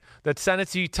aspect. The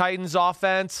Tennessee Titans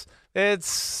offense,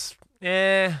 it's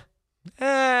I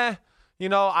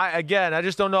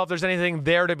just don't know if there's anything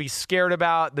there to be scared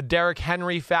about. The Derrick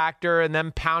Henry factor and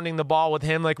them pounding the ball with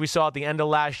him like we saw at the end of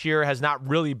last year has not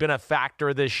really been a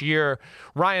factor this year.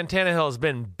 Ryan Tannehill has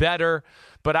been better,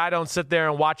 but I don't sit there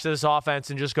and watch this offense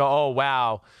and just go, oh,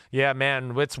 wow, yeah,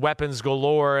 man, it's weapons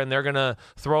galore, and they're going to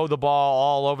throw the ball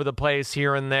all over the place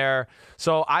here and there.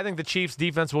 So I think the Chiefs'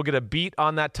 defense will get a beat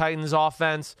on that Titans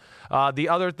offense. The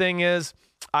other thing is,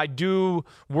 I do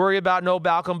worry about no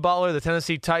Malcolm Butler. The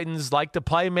Tennessee Titans like to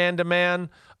play man-to-man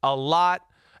a lot.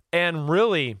 And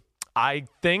really, I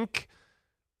think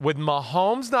with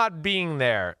Mahomes not being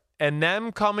there and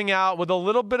them coming out with a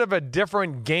little bit of a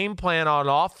different game plan on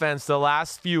offense the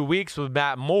last few weeks with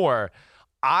Matt Moore,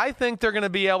 I think they're going to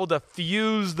be able to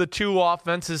fuse the two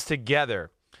offenses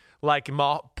together, like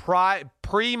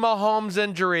pre-Mahomes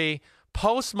injury,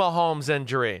 post-Mahomes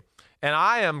injury. And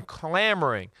I am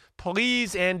clamoring,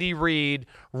 please, Andy Reid,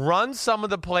 run some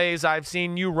of the plays I've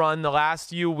seen you run the last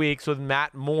few weeks with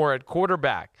Matt Moore at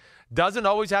quarterback. Doesn't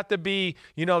always have to be,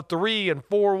 3 and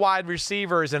 4 wide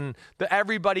receivers and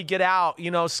everybody get out,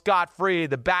 scot-free,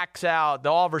 the backs out,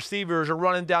 all receivers are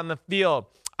running down the field.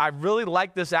 I really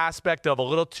like this aspect of a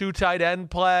little two tight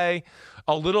end play,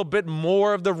 a little bit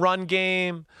more of the run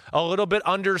game, a little bit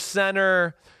under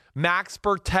center, max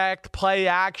protect, play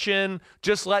action,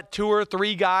 just let 2 or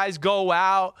 3 guys go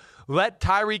out. Let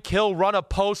Tyreek Hill run a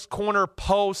corner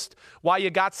post while you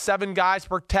got 7 guys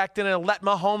protecting, and let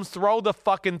Mahomes throw the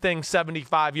fucking thing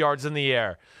 75 yards in the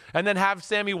air. And then have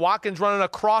Sammy Watkins running a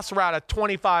cross route at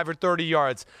 25 or 30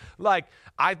 yards.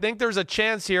 I think there's a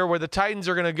chance here where the Titans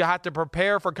are going to have to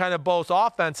prepare for kind of both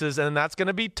offenses, and that's going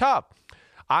to be tough.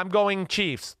 I'm going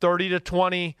Chiefs,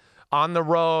 30-20 on the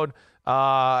road.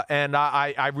 And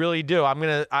I really do.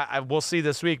 We'll see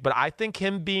this week, but I think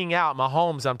him being out,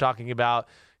 Mahomes I'm talking about,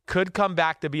 could come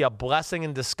back to be a blessing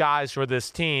in disguise for this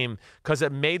team because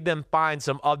it made them find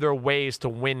some other ways to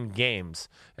win games.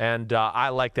 And I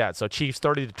like that. So Chiefs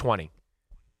 30-20.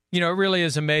 It really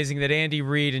is amazing that Andy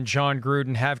Reid and John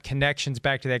Gruden have connections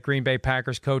back to that Green Bay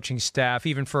Packers coaching staff,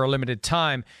 even for a limited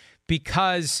time,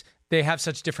 because they have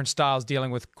such different styles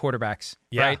dealing with quarterbacks,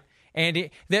 right?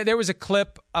 Andy, there was a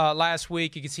clip last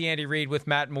week. You could see Andy Reid with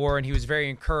Matt Moore, and he was very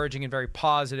encouraging and very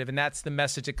positive, and that's the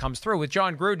message that comes through. With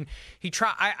John Gruden,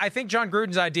 I think John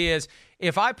Gruden's idea is,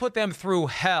 if I put them through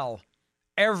hell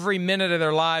every minute of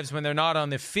their lives when they're not on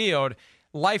the field,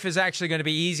 life is actually going to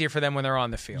be easier for them when they're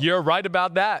on the field. You're right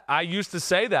about that. I used to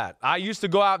say that. I used to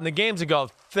go out in the games and go,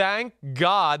 thank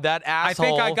God that asshole. I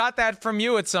think I got that from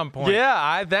you at some point. Yeah,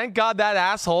 I thank God that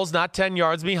asshole's not 10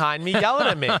 yards behind me yelling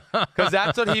at me, because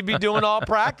that's what he'd be doing all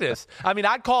practice. I mean,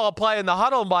 I'd call a play in the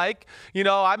huddle, Mike.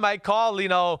 I might call,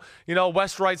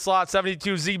 West right slot,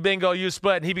 72 Z bingo, you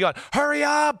split, and he'd be going, hurry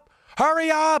up,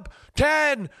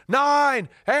 10, 9,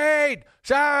 8,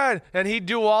 7, and he'd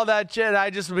do all that shit. I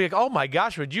just would be like, oh my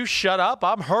gosh, would you shut up?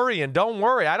 I'm hurrying. Don't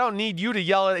worry. I don't need you to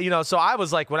yell at, So I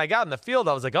was like, when I got in the field,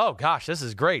 I was like, oh gosh, this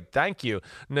is great. Thank you.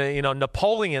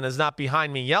 Napoleon is not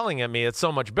behind me yelling at me. It's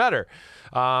so much better.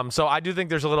 So I do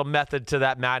think there's a little method to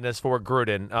that madness for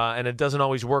Gruden, and it doesn't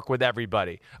always work with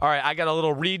everybody. All right, I got a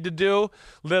little read to do,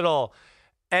 little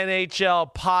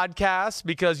NHL podcast,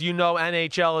 because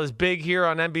NHL is big here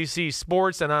on NBC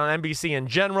Sports and on NBC in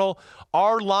general.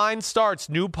 Our Line Starts,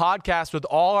 new podcast with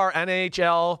all our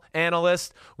NHL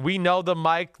analysts. We know them,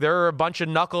 Mike. They're a bunch of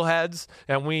knuckleheads,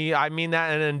 and I mean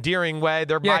that in an endearing way.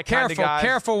 They're my kind of guys.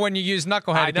 Careful when you use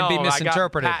knucklehead. It can be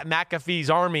misinterpreted. I got Pat McAfee's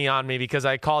army on me because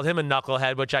I called him a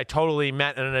knucklehead, which I totally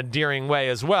meant in an endearing way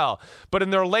as well. But in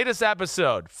their latest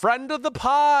episode, friend of the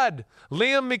pod,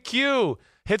 Liam McHugh,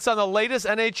 hits on the latest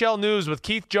NHL news with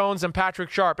Keith Jones and Patrick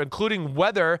Sharp, including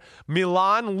whether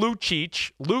Milan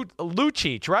Lucic,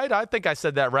 right? I think I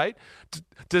said that right,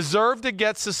 deserved to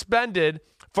get suspended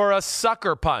for a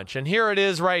sucker punch. And here it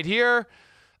is right here.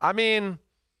 I mean,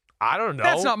 I don't know.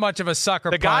 That's not much of a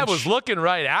sucker punch. The guy was looking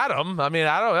right at him. I mean,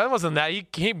 that wasn't that.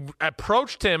 He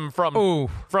approached him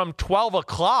from 12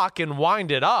 o'clock and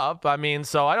wind it up. I mean,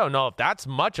 so I don't know if that's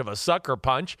much of a sucker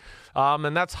punch.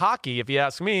 And that's hockey, if you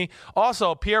ask me.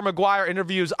 Also, Pierre Maguire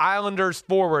interviews Islanders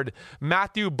forward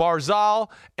Matthew Barzal,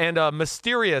 and a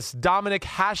mysterious Dominic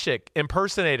Hasek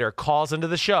impersonator calls into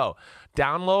the show.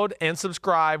 Download and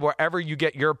subscribe wherever you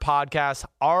get your podcasts.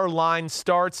 Our Line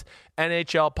Starts,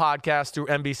 NHL podcast through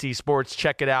NBC Sports.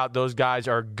 Check it out. Those guys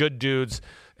are good dudes,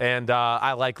 and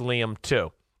I like Liam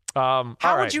too.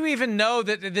 How would you even know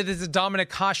that it's a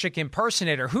Dominic Hasek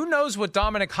impersonator? Who knows what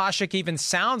Dominic Hasek even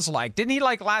sounds like? Didn't he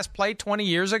last play 20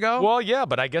 years ago? Well, yeah,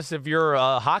 but I guess if you're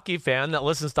a hockey fan that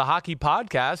listens to hockey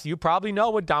podcasts, you probably know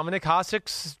what Dominic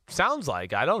Hasek sounds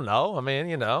like. I don't know. I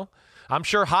mean, I'm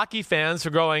sure hockey fans are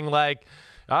going like,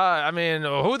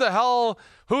 who the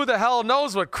hell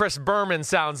knows what Chris Berman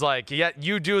sounds like? Yet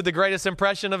you do the greatest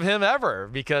impression of him ever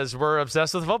because we're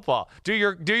obsessed with football. Do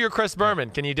your Chris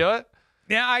Berman. Can you do it?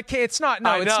 Yeah, I can't. It's not.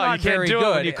 No, it's not you can't very do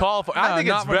good. it when you call for. I think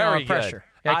it's very good.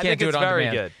 Yeah, I can't do it on very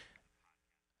demand.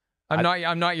 Good.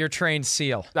 I'm not your trained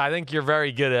SEAL. I think you're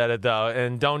very good at it though,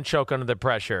 and don't choke under the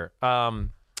pressure.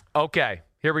 Okay,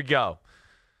 here we go.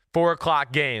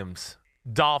 4:00 games.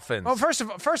 Dolphins. Oh, first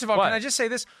of all, what? Can I just say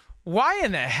this? Why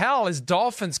in the hell is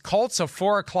Dolphins Colts a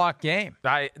 4:00 game?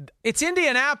 It's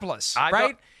Indianapolis,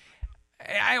 right?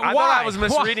 I thought I was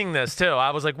misreading this too.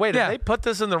 I was like, wait, did they put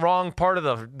this in the wrong part of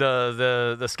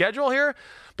the schedule here?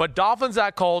 But Dolphins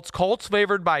at Colts. Colts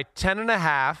favored by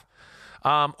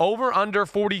 10.5. Over under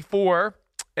 44.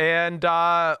 And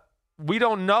we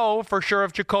don't know for sure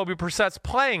if Jacoby Brissett's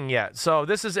playing yet. So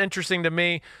this is interesting to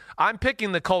me. I'm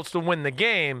picking the Colts to win the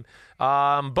game,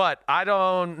 but I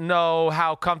don't know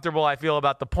how comfortable I feel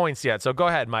about the points yet. So go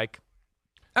ahead, Mike.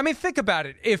 I mean, think about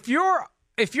it. If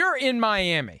you're in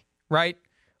Miami, right,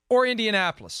 or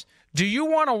Indianapolis, do you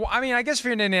want to? I mean, I guess if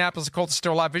you're in Indianapolis, the Colts are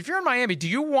still alive. But if you're in Miami, do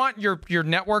you want your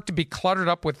network to be cluttered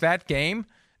up with that game?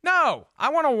 No, I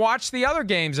want to watch the other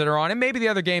games that are on, and maybe the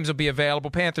other games will be available,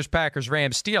 Panthers, Packers,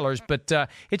 Rams, Steelers, but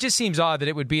it just seems odd that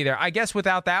it would be there. I guess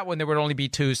without that one, there would only be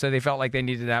two, so they felt like they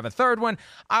needed to have a third one.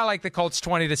 I like the Colts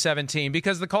 20-17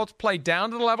 because the Colts play down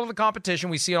to the level of the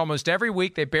competition. We see it almost every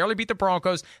week. They barely beat the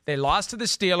Broncos. They lost to the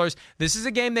Steelers. This is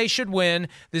a game they should win.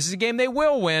 This is a game they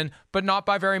will win, but not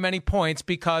by very many points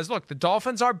because, look, the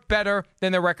Dolphins are better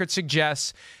than their record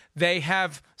suggests. They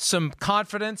have some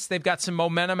confidence. They've got some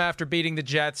momentum after beating the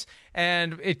Jets,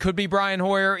 and it could be Brian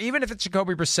Hoyer, even if it's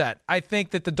Jacoby Brissett. I think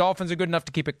that the Dolphins are good enough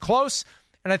to keep it close,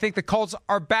 and I think the Colts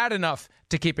are bad enough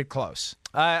to keep it close.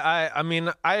 I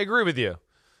mean, I agree with you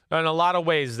in a lot of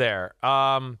ways there.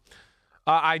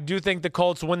 I do think the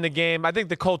Colts win the game. I think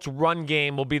the Colts' run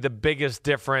game will be the biggest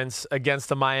difference against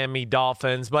the Miami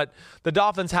Dolphins, but the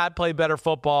Dolphins had played better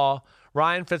football.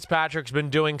 Ryan Fitzpatrick's been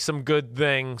doing some good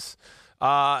things.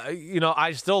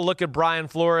 I still look at Brian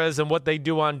Flores and what they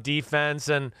do on defense.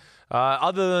 And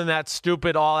other than that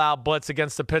stupid all-out blitz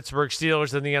against the Pittsburgh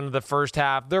Steelers in the end of the first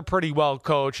half, they're pretty well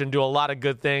coached and do a lot of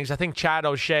good things. I think Chad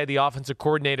O'Shea, the offensive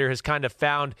coordinator, has kind of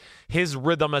found his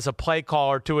rhythm as a play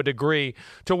caller to a degree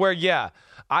to where,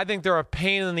 I think they're a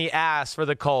pain in the ass for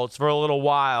the Colts for a little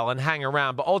while and hang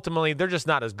around. But ultimately, they're just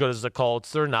not as good as the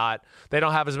Colts. They're not. They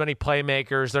don't have as many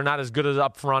playmakers. They're not as good as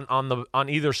up front on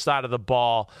either side of the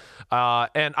ball.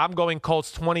 And I'm going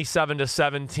Colts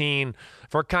 27-17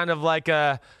 for kind of like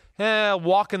a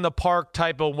walk in the park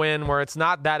type of win where it's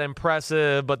not that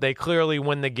impressive, but they clearly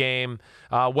win the game.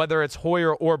 Whether it's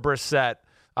Hoyer or Brissett,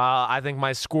 I think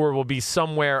my score will be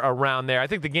somewhere around there. I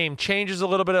think the game changes a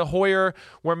little bit at Hoyer,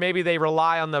 where maybe they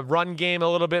rely on the run game a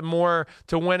little bit more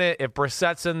to win it. If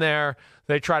Brissett's in there,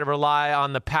 they try to rely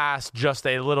on the pass just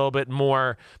a little bit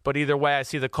more. But either way, I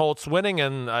see the Colts winning,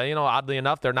 and, oddly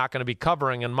enough, they're not going to be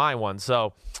covering in my one.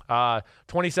 So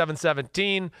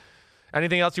 27-17.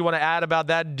 Anything else you want to add about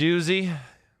that doozy?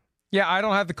 Yeah, I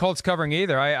don't have the Colts covering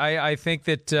either. I think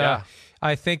that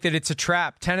I think that it's a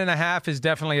trap. 10.5 is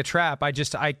definitely a trap. I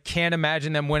can't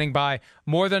imagine them winning by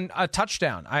more than a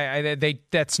touchdown.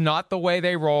 That's not the way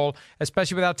they roll,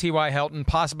 especially without T.Y. Hilton,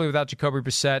 possibly without Jacoby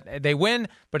Brissett. They win,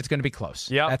 but it's going to be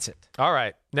close. Yep. That's it. All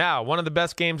right. Now, one of the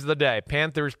best games of the day,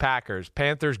 Panthers-Packers.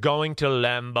 Panthers going to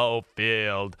Lambeau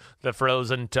Field, the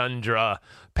frozen tundra.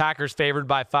 Packers favored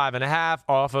by 5.5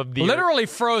 off of the... Literally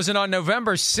frozen on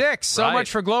November 6th. So Right.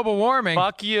 much for global warming.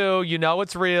 Fuck you. You know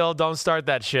it's real. Don't start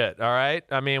that shit, all right?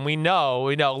 I mean, we know.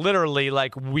 Literally,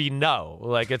 we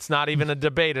know. It's not even a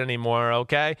debate anymore,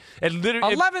 okay?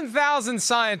 11,000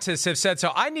 scientists have said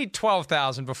so. I need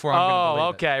 12,000 before I'm going to believe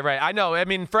it. Okay, right. I know. I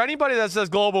mean, for anybody that says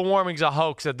global warming's a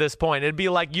hoax at this point, it'd be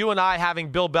like you and I having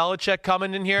Bill Belichick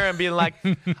coming in here and being like,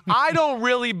 I don't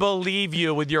really believe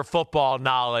you with your football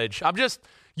knowledge.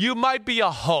 You might be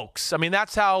a hoax. I mean,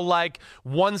 that's how,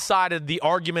 one-sided the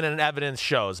argument and evidence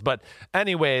shows. But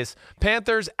anyways,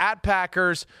 Panthers at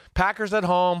Packers. Packers at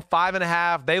home,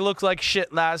 5.5. They looked like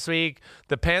shit last week.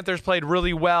 The Panthers played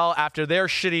really well after their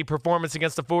shitty performance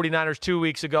against the 49ers 2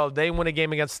 weeks ago. They win a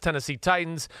game against the Tennessee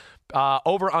Titans.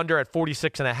 Over-under at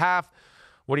 46.5.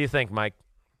 What do you think, Mike?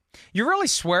 You're really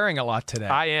swearing a lot today.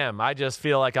 I am. I just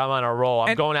feel like I'm on a roll.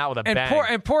 I'm going out with a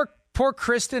bang. Poor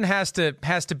Kristen has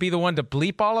to be the one to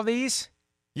bleep all of these.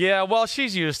 Yeah, well,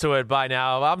 she's used to it by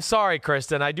now. I'm sorry,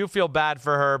 Kristen. I do feel bad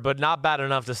for her, but not bad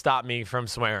enough to stop me from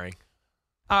swearing.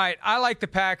 All right, I like the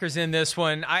Packers in this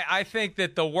one. I think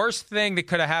that the worst thing that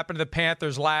could have happened to the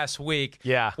Panthers last week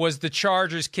was the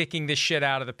Chargers kicking the shit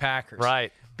out of the Packers.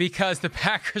 Right. Because the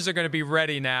Packers are going to be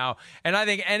ready now. And I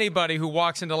think anybody who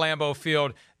walks into Lambeau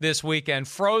Field this weekend,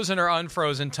 frozen or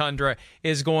unfrozen tundra,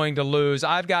 is going to lose.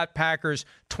 I've got Packers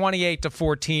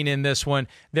 28-14 in this one.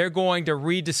 They're going to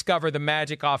rediscover the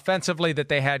magic offensively that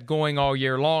they had going all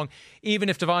year long. Even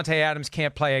if Davante Adams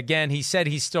can't play again, he said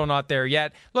he's still not there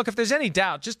yet. Look, if there's any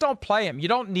doubt, just don't play him. You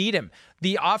don't need him.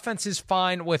 The offense is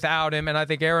fine without him. And I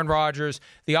think Aaron Rodgers,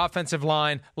 the offensive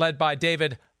line led by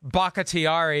David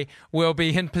Bakhtiari, will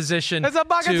be in position. It's a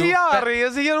Bakhtiari.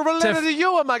 Is he related to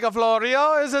you, Michael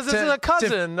Florio? Is this a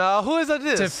cousin? Who is it?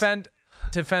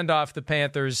 to fend off the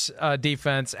Panthers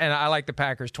defense, and I like the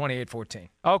Packers 28-14.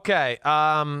 Okay.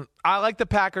 I like the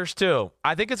Packers too.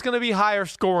 I think it's going to be higher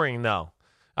scoring, though.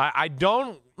 I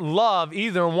don't love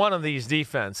either one of these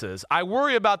defenses. I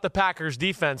worry about the Packers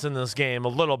defense in this game a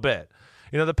little bit.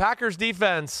 The Packers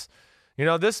defense,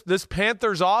 this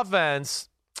Panthers offense,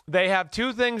 they have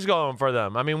two things going for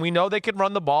them. I mean, we know they can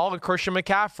run the ball with Christian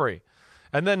McCaffrey.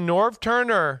 And then Norv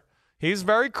Turner, he's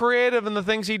very creative in the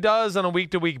things he does on a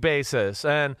week-to-week basis.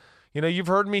 And, you've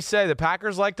heard me say the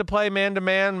Packers like to play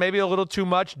man-to-man, maybe a little too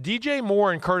much. DJ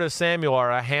Moore and Curtis Samuel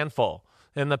are a handful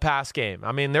in the pass game.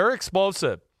 I mean, they're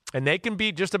explosive, and they can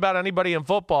beat just about anybody in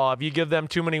football if you give them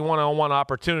too many one-on-one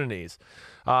opportunities.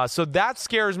 So that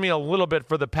scares me a little bit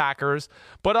for the Packers.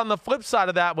 But on the flip side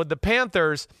of that, with the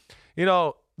Panthers,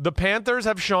 the Panthers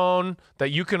have shown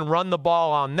that you can run the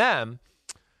ball on them.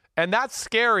 And that's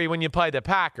scary when you play the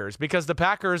Packers because the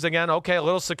Packers, again, okay, a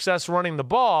little success running the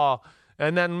ball.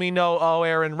 And then we know,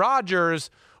 Aaron Rodgers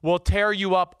will tear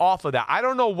you up off of that. I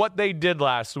don't know what they did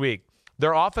last week.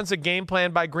 Their offensive game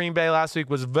plan by Green Bay last week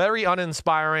was very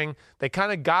uninspiring. They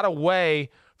kind of got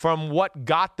away from what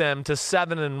got them to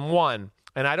 7-1.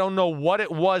 And I don't know what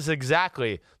it was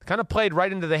exactly. They kind of played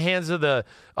right into the hands of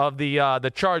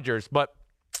the Chargers. But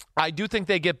I do think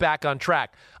they get back on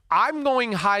track. I'm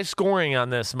going high scoring on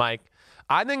this, Mike.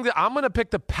 I think that I'm going to pick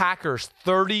the Packers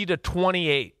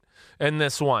 30-28 in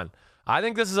this one. I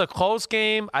think this is a close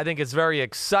game. I think it's very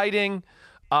exciting.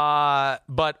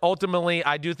 But ultimately,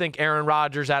 I do think Aaron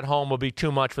Rodgers at home will be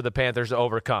too much for the Panthers to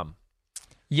overcome.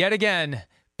 Yet again,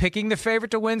 picking the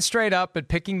favorite to win straight up, but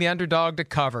picking the underdog to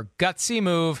cover. Gutsy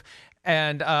move.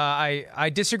 And I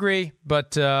disagree,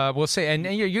 but we'll see. And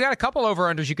you got a couple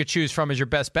over-unders you could choose from as your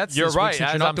best bets You're this right. week since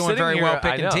As you're not I'm doing sitting very here, well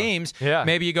picking teams. Yeah.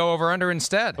 Maybe you go over-under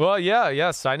instead. Well,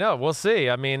 yes, I know. We'll see.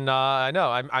 I mean, I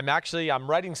know. I'm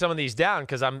writing some of these down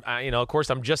because of course,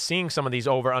 I'm just seeing some of these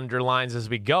over-under lines as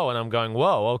we go, and I'm going,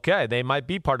 whoa, okay, they might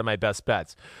be part of my best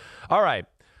bets. All right,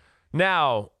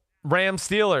 now Rams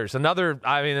Steelers,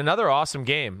 another awesome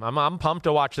game. I'm pumped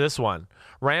to watch this one.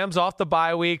 Rams off the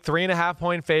bye week,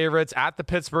 3.5-point favorites at the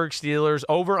Pittsburgh Steelers,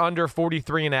 over under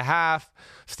 43.5.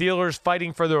 Steelers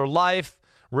fighting for their life,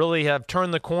 really have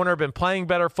turned the corner, been playing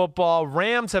better football.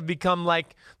 Rams have become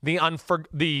like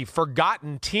the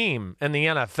forgotten team in the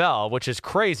NFL, which is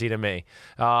crazy to me.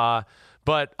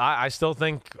 But I still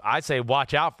think, I'd say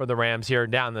watch out for the Rams here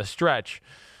down the stretch.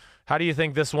 How do you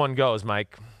think this one goes,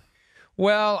 Mike?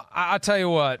 Well, I'll tell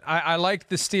you what. I liked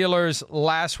the Steelers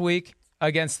last week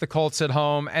against the Colts at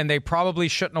home, and they probably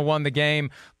shouldn't have won the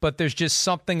game, but there's just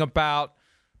something about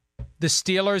the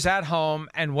Steelers at home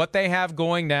and what they have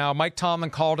going now. Mike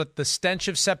Tomlin called it the stench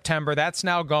of September. That's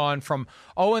now gone from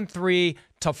 0-3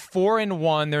 to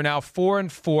 4-1. They're now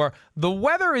 4-4. The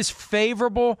weather is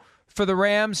favorable for the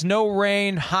Rams. No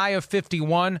rain, high of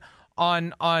 51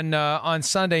 on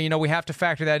Sunday. We have to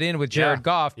factor that in with Jared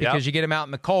Goff because you get him out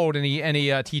in the cold and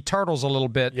he turtles a little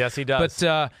bit. Yes, he does.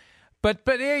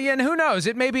 But and who knows?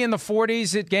 It may be in the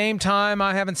 40s at game time.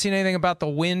 I haven't seen anything about the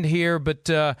wind here, but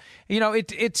I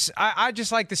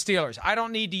just like the Steelers. I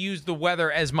don't need to use the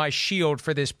weather as my shield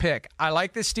for this pick. I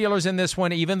like the Steelers in this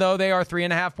one, even though they are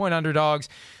 3.5-point underdogs.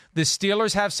 The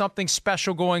Steelers have something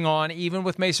special going on, even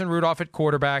with Mason Rudolph at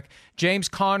quarterback. James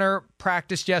Conner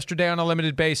practiced yesterday on a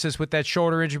limited basis with that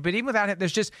shoulder injury, but even without him,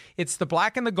 it's the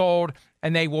black and the gold,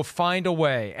 and they will find a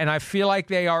way. And I feel like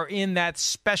they are in that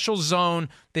special zone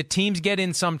that teams get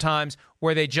in sometimes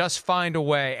where they just find a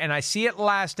way. And I see it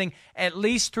lasting at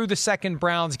least through the second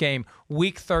Browns game,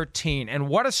 week 13. And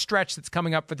what a stretch that's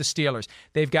coming up for the Steelers.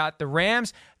 They've got the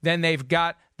Rams, then they've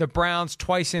got the Browns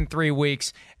twice in 3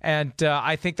 weeks, and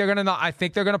I think they're going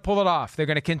to pull it off. They're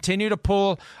going to continue to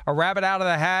pull a rabbit out of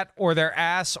the hat or their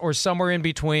ass or somewhere in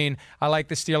between. I like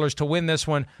the Steelers to win this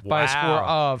one by a score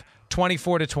of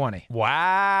 24-20.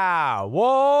 Wow!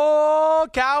 Whoa,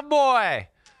 Cowboy!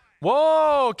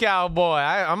 Whoa, Cowboy!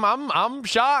 I'm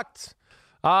shocked.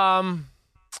 I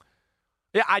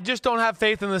just don't have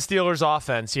faith in the Steelers'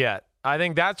 offense yet. I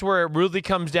think that's where it really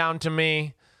comes down to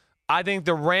me. I think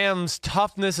the Rams'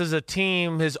 toughness as a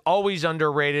team is always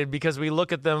underrated because we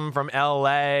look at them from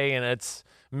L.A. and it's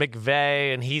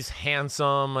McVay and he's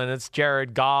handsome, and it's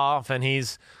Jared Goff and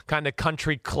he's kind of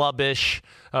country clubbish,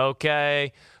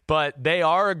 okay? But they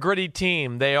are a gritty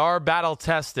team. They are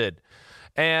battle-tested.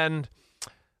 And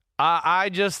I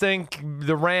just think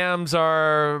the Rams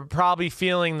are probably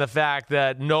feeling the fact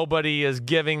that nobody is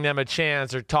giving them a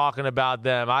chance or talking about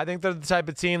them. I think they're the type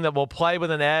of team that will play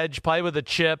with an edge, play with a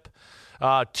chip.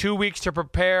 2 weeks to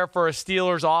prepare for a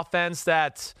Steelers offense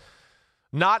that's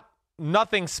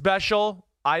nothing special.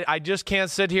 I just can't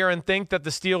sit here and think that the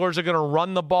Steelers are going to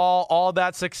run the ball all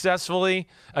that successfully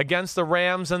against the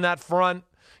Rams in that front.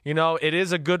 You know, it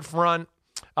is a good front.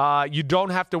 You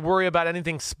don't have to worry about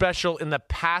anything special in the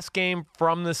pass game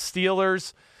from the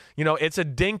Steelers. You know, it's a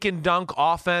dink and dunk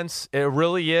offense. It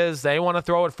really is. They want to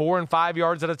throw it 4 and 5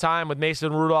 yards at a time with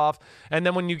Mason Rudolph. And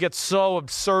then when you get so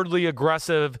absurdly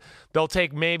aggressive, they'll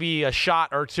take maybe a shot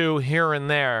or two here and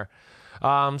there.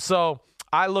 So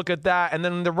I look at that. And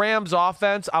then the Rams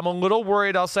offense, I'm a little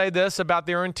worried, I'll say this, about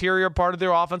their interior part of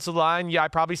their offensive line. Yeah, I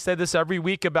probably say this every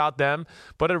week about them,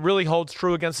 but it really holds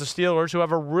true against the Steelers, who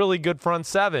have a really good front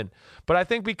seven. But I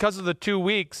think because of the 2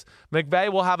 weeks,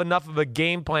 McVay will have enough of a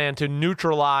game plan to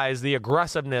neutralize the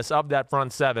aggressiveness of that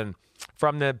front seven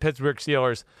from the Pittsburgh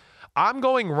Steelers. I'm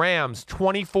going Rams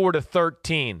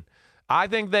 24-13. I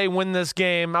think they win this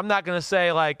game. I'm not going to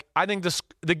say, like, I think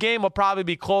the game will probably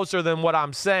be closer than what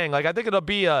I'm saying. Like, I think it'll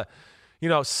be a,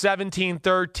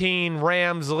 17-13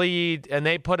 Rams lead, and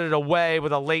they put it away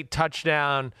with a late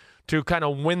touchdown to kind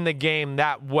of win the game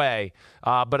that way.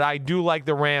 But I do like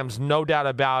the Rams, no doubt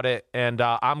about it, and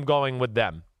I'm going with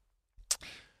them.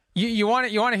 You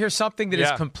want to hear something that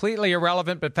is completely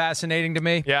irrelevant but fascinating to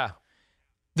me? Yeah.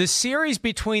 The series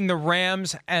between the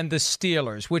Rams and the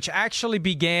Steelers, which actually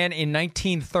began in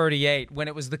 1938 when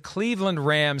it was the Cleveland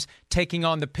Rams taking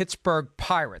on the Pittsburgh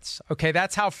Pirates. Okay,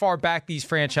 that's how far back these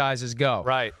franchises go.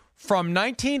 Right. From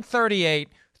 1938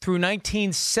 through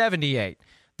 1978,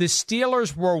 the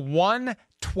Steelers were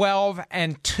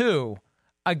 1-12-2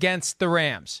 against the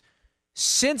Rams.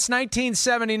 Since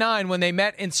 1979, when they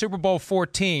met in Super Bowl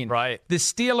 14, right, the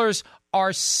Steelers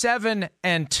are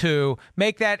 7-2,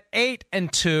 make that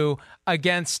 8-2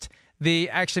 against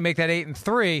actually make that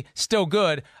 8-3, still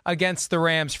good against the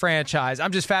Rams franchise.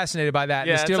 I'm just fascinated by that.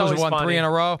 Yeah, the Steelers have won funny. 3 in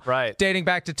a row, right, dating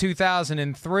back to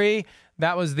 2003.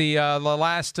 That was the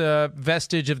last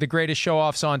vestige of the greatest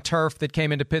show-offs on turf that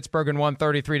came into Pittsburgh and won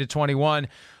 33-21.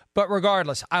 But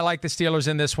regardless, I like the Steelers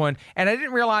in this one. And I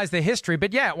didn't realize the history,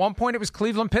 but yeah, at one point it was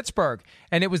Cleveland-Pittsburgh.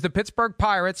 And it was the Pittsburgh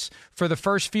Pirates for the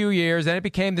first few years. Then it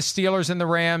became the Steelers and the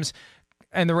Rams.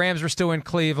 And the Rams were still in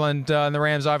Cleveland. And the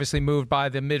Rams obviously moved by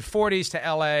the mid-40s to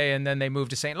L.A., and then they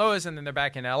moved to St. Louis, and then they're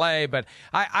back in L.A. But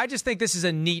I just think this is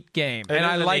a neat game. And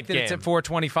I like that it's at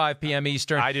 4:25 p.m.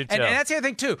 Eastern. I do, too. And that's the other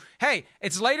thing, too. Hey,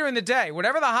 it's later in the day.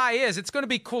 Whatever the high is, it's going to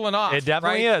be cooling off. It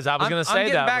definitely is. I was going to say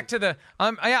that.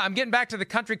 I'm getting back to the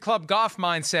country club golf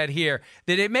mindset here,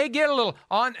 that it may get a little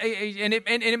on, and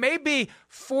it may be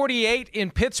 48 in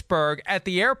Pittsburgh at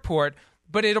the airport,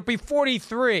 but it'll be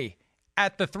 43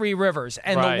 at the Three Rivers,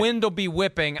 and the wind will be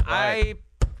whipping. Right.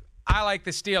 I like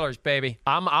the Steelers, baby.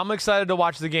 I'm excited to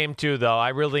watch the game too, though. I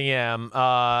really am.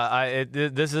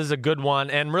 This is a good one,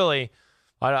 and really,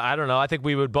 I don't know. I think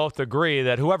we would both agree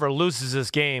that whoever loses this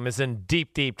game is in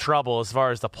deep, deep trouble as far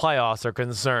as the playoffs are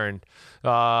concerned.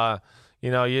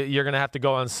 You're going to have to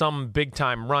go on some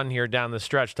big-time run here down the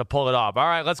stretch to pull it off. All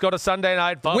right, let's go to Sunday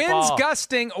Night Football.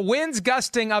 Winds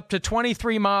gusting up to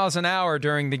 23 miles an hour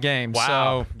during the game.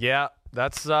 Wow. So, yeah.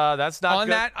 That's not on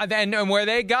good. That, and where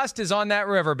they gust is on that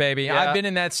river, baby. Yeah. I've been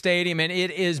in that stadium, and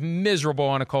it is miserable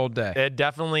on a cold day. It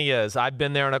definitely is. I've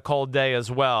been there on a cold day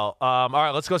as well. All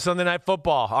right, let's go Sunday Night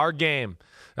Football, our game.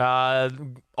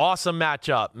 Awesome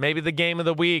matchup. Maybe the game of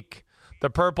the week. The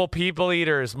Purple People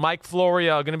Eaters, Mike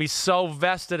Florio, going to be so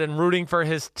vested in rooting for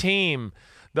his team.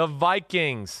 The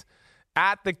Vikings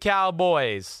at the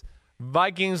Cowboys.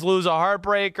 Vikings lose a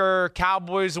heartbreaker.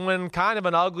 Cowboys win kind of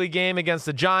an ugly game against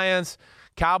the Giants.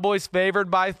 Cowboys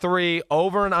favored by 3,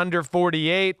 over and under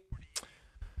 48.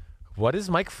 What is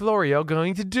Mike Florio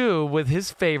going to do with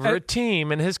his favorite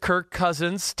team and his Kirk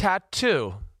Cousins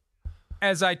tattoo?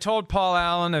 As I told Paul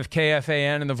Allen of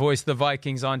KFAN and the voice of the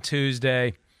Vikings on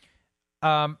Tuesday,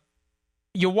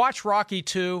 you watch Rocky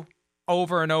 2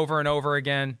 over and over and over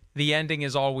again, the ending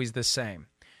is always the same.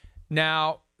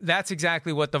 Now, that's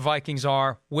exactly what the Vikings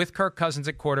are with Kirk Cousins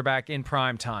at quarterback in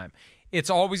prime time.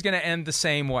 It's always going to end the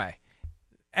same way.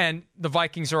 And the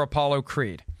Vikings are Apollo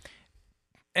Creed.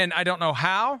 And I don't know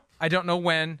how, I don't know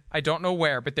when, I don't know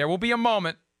where, but there will be a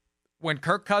moment when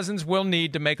Kirk Cousins will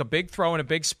need to make a big throw in a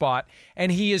big spot,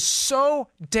 and he is so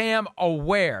damn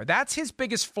aware. That's his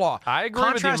biggest flaw. I agree with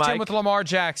you, Contrast Mike. him with Lamar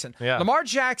Jackson. Yeah. Lamar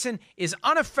Jackson is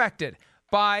unaffected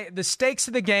by the stakes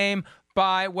of the game,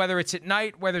 by whether it's at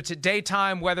night, whether it's at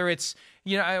daytime, whether it's,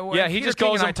 he Peter just King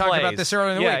goes and I and talked plays. about this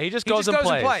earlier in the week. He just goes and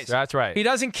plays. That's right. He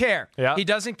doesn't care. Yeah. He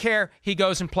doesn't care. He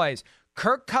goes and plays.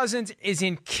 Kirk Cousins is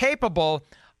incapable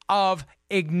of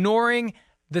ignoring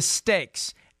the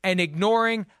stakes and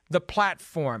ignoring the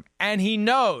platform. And he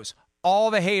knows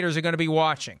all the haters are going to be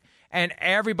watching. and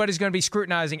everybody's going to be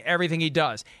scrutinizing everything he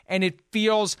does. And it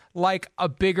feels like a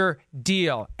bigger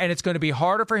deal, and it's going to be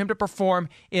harder for him to perform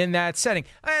in that setting.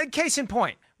 Case in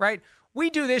point, right? We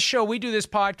do this show, we do this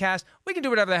podcast, we can do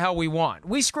whatever the hell we want.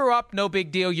 We screw up, no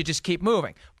big deal, you just keep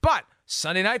moving. But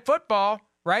Sunday Night Football,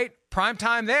 right? Prime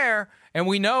time there. And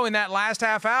we know in that last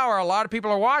half hour, a lot of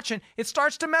people are watching. It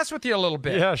starts to mess with you a little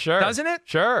bit. Yeah, sure. Doesn't it?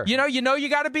 Sure. You know you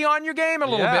got to be on your game a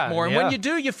little bit more. And when you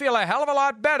do, you feel a hell of a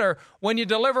lot better when you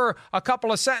deliver a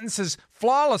couple of sentences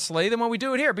flawlessly than when we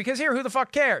do it here. Because here, who the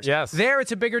fuck cares? Yes. There,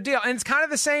 it's a bigger deal. And it's kind of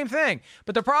the same thing.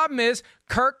 But the problem is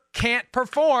Kirk can't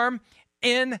perform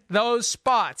in those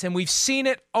spots. And we've seen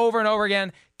it over and over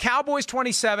again. Cowboys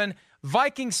 27,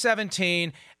 Vikings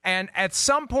 17. And at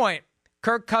some point,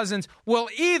 Kirk Cousins will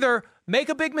either make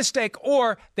a big mistake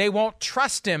or they won't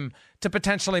trust him to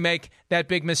potentially make that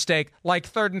big mistake,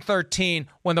 like 3rd and 13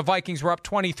 when the Vikings were up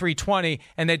 23-20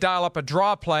 and they dial up a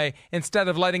draw play instead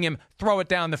of letting him throw it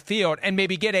down the field and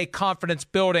maybe get a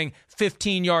confidence-building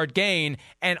 15-yard gain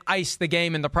and ice the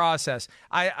game in the process.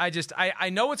 I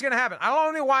know what's going to happen. I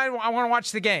don't know why I want to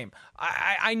watch the game.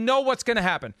 I know what's going to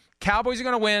happen. Cowboys are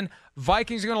going to win,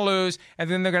 Vikings are going to lose, and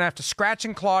then they're going to have to scratch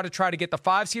and claw to try to get the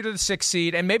 5 seed or the 6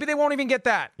 seed, and maybe they won't even get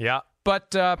that. Yeah.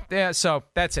 But, so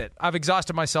that's it. I've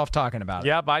exhausted myself talking about it.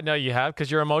 Yep, I know you have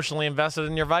because you're emotionally invested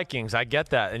in your Vikings. I get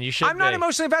that, and you should I'm not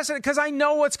emotionally invested because I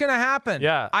know what's going to happen.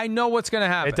 Yeah. I know what's going to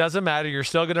happen. It doesn't matter. You're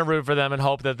still going to root for them and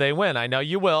hope that they win. I know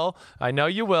you will. I know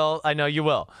you will. I know you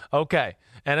will. Okay.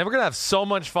 And then we're going to have so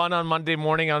much fun on Monday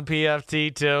morning on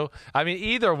PFT, too. I mean,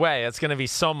 either way, it's going to be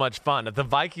so much fun. If the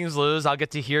Vikings lose, I'll get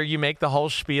to hear you make the whole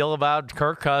spiel about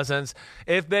Kirk Cousins.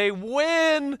 If they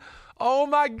win, oh,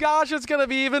 my gosh, it's going to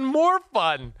be even more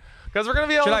fun. Because we're going to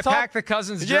be able to talk. Should I pack the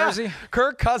Cousins jersey? Yeah,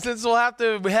 Kirk Cousins will have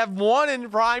to have one in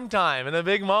prime time in a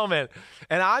big moment.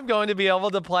 And I'm going to be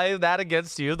able to play that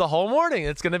against you the whole morning.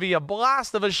 It's going to be a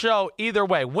blast of a show either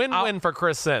way. Win-win for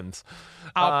Chris Sims.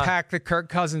 I'll pack the Kirk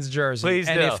Cousins jersey. Please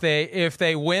and do. if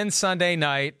they win Sunday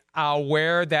night, I'll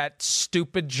wear that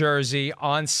stupid jersey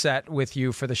on set with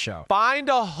you for the show. Find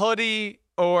a hoodie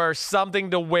or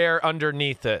something to wear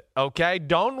underneath it, okay?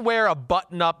 Don't wear a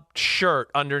button-up shirt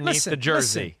underneath the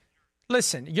jersey.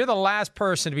 Listen, you're the last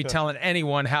person to be telling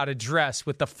anyone how to dress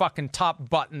with the fucking top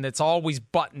button that's always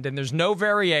buttoned and there's no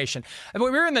variation. I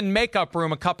mean, we were in the makeup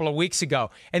room a couple of weeks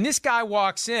ago, and this guy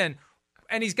walks in,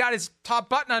 and he's got his top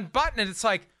button unbuttoned, and it's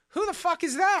like, who the fuck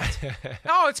is that?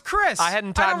 Oh, it's Chris. I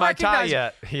hadn't tied my tie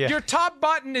yet. Yeah. Your top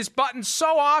button is buttoned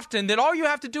so often that all you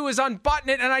have to do is unbutton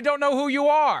it, and I don't know who you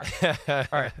are. All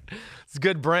right. It's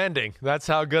good branding. That's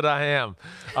how good I am.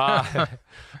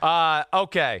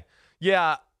 Okay.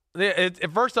 Yeah.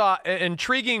 First off,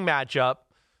 intriguing matchup.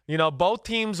 You know, both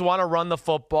teams want to run the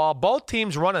football. Both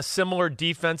teams run a similar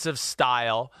defensive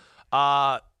style.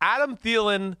 Adam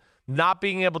Thielen not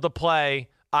being able to play,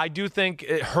 I do think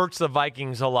it hurts the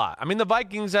Vikings a lot. I mean, the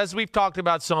Vikings, as we've talked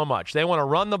about so much, they want to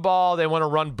run the ball, they want to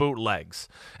run bootlegs.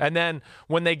 And then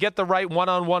when they get the right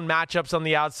one-on-one matchups on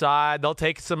the outside, they'll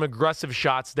take some aggressive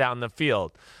shots down the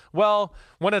field. Well,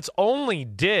 when it's only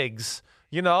Diggs,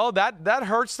 you know, that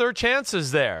hurts their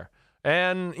chances there.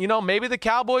 And, you know, maybe the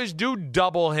Cowboys do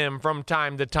double him from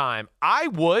time to time.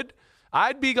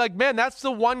 I'd be like, man, that's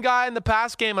the one guy in the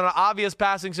pass game in an obvious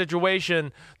passing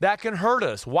situation that can hurt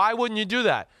us. Why wouldn't you do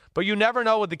that? But you never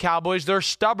know with the Cowboys. They're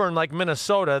stubborn like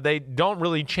Minnesota. They don't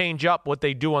really change up what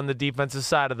they do on the defensive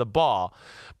side of the ball.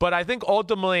 But I think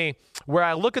ultimately where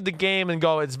I look at the game and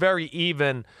go, it's very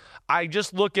even, I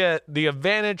just look at the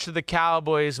advantage to the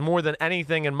Cowboys more than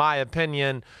anything, in my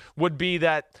opinion, would be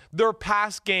that their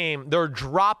pass game, their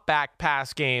drop-back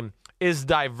pass game is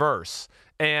diverse.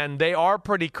 And they are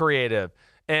pretty creative.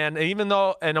 And even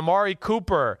though, and Amari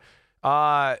Cooper,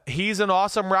 he's an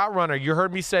awesome route runner. You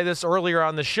heard me say this earlier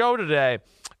on the show today.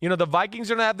 You know, the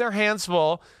Vikings are going to have their hands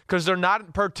full because they're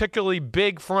not particularly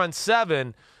big front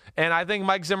seven. And I think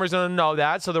Mike Zimmer's going to know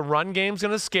that. So the run game's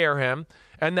going to scare him.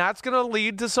 And that's going to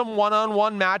lead to some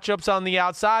one-on-one matchups on the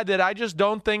outside that I just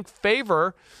don't think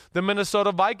favor the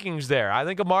Minnesota Vikings there. I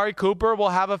think Amari Cooper will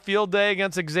have a field day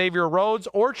against Xavier Rhodes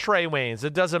or Trey Waynes.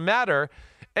 It doesn't matter.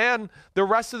 And the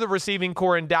rest of the receiving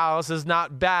core in Dallas is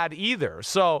not bad either.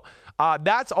 So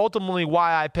that's ultimately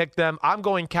why I picked them. I'm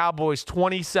going Cowboys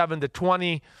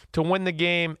 27-20 to win the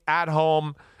game at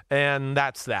home, and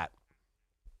that's that.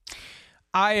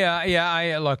 Kirk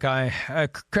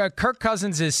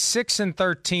Cousins is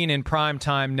 6-13 in prime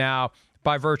time now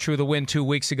by virtue of the win 2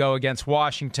 weeks ago against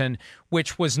Washington,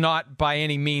 which was not by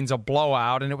any means a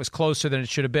blowout, and it was closer than it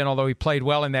should have been, although he played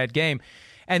well in that game.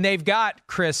 And they've got,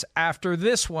 Chris, after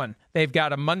this one, they've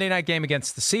got a Monday night game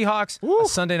against the Seahawks, a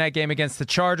Sunday night game against the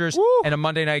Chargers, and a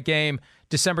Monday night game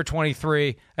December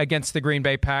 23 against the Green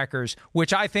Bay Packers,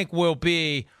 which I think will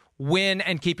be win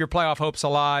and keep your playoff hopes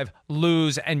alive,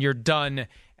 lose and you're done.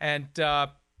 And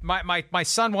my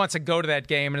son wants to go to that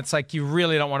game, and it's like you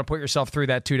really don't want to put yourself through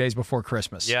that 2 days before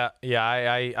Christmas. Yeah,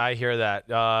 I hear that.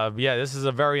 This is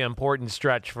a very important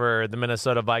stretch for the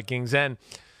Minnesota Vikings. And,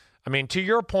 I mean, to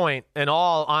your point, in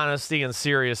all honesty and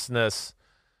seriousness,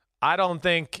 I don't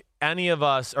think any of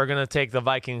us are going to take the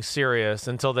Vikings serious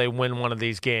until they win one of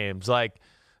these games. Like,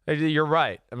 you're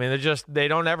right. I mean, they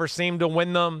don't ever seem to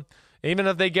win them. Even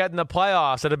if they get in the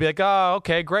playoffs, it'll be like, oh,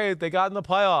 okay, great, they got in the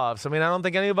playoffs. I mean, I don't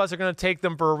think any of us are going to take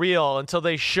them for real until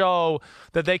they show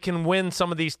that they can win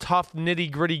some of these tough,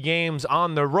 nitty-gritty games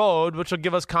on the road, which will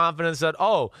give us confidence that,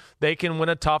 oh, they can win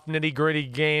a tough, nitty-gritty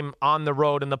game on the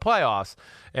road in the playoffs.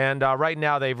 And right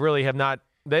now, they really have not.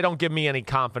 They don't give me any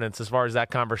confidence as far as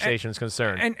that conversation is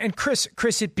concerned. And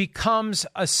Chris, it becomes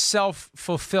a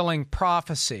self-fulfilling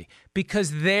prophecy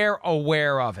because they're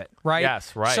aware of it, right?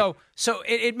 Yes, right. So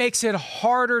it makes it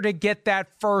harder to get that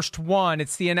first one.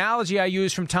 It's the analogy I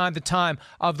use from time to time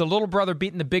of the little brother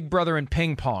beating the big brother in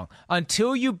ping pong.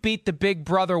 Until you beat the big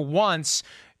brother once,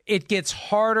 it gets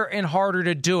harder and harder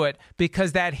to do it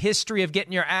because that history of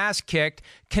getting your ass kicked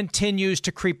continues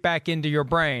to creep back into your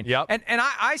brain. Yep. And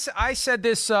I said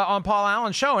this on Paul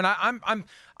Allen's show, and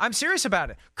I'm serious about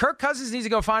it. Kirk Cousins needs to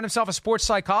go find himself a sports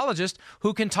psychologist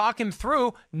who can talk him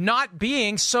through not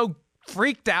being so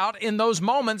freaked out in those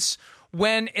moments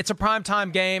when it's a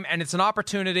primetime game and it's an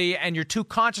opportunity and you're too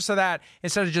conscious of that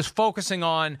instead of just focusing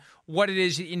on what it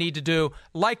is that you need to do,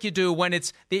 like you do when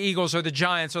it's the Eagles or the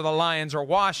Giants or the Lions or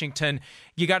Washington.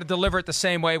 You got to deliver it the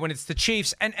same way when it's the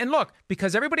Chiefs. And look,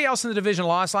 because everybody else in the division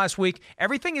lost last week,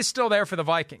 everything is still there for the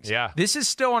Vikings. Yeah. This is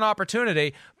still an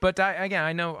opportunity, but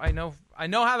I know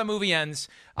how the movie ends.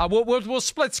 We'll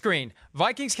split screen.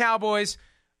 Vikings, Cowboys,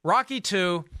 Rocky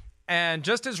 2. And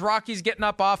just as Rocky's getting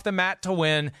up off the mat to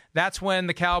win, that's when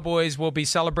the Cowboys will be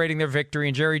celebrating their victory,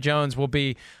 and Jerry Jones will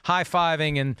be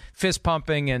high-fiving and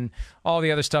fist-pumping and all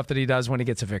the other stuff that he does when he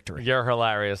gets a victory. You're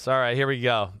hilarious. All right, here we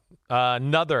go.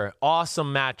 Another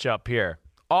awesome matchup here.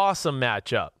 Awesome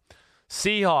matchup.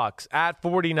 Seahawks at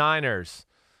 49ers.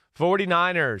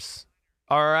 49ers,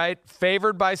 all right,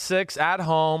 favored by 6 at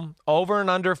home, over and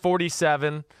under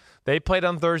 47. They played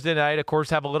on Thursday night, of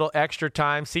course, have a little extra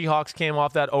time. Seahawks came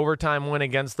off that overtime win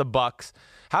against the Bucs.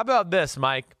 How about this,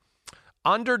 Mike?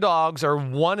 Underdogs are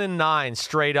 1-9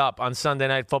 straight up on Sunday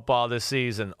Night Football this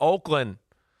season.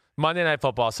 Monday Night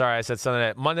Football. Sorry, I said Sunday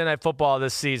Night. Monday Night Football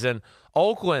this season.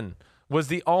 Oakland was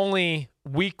the only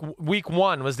week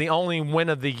 1 was the only win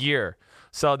of the year.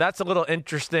 So that's a little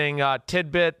interesting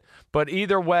tidbit. But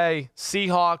either way,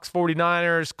 Seahawks,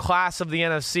 49ers, class of the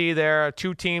NFC there,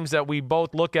 two teams that we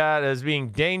both look at as being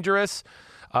dangerous.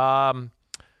 I'm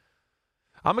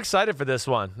excited for this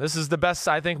one. This is the best,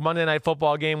 I think, Monday Night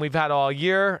Football game we've had all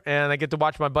year, and I get to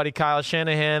watch my buddy Kyle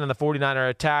Shanahan and the 49er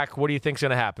attack. What do you think's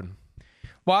going to happen?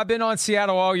 Well, I've been on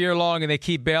Seattle all year long, and they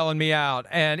keep bailing me out.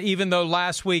 And even though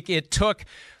last week it took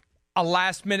a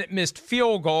last-minute missed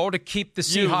field goal to keep the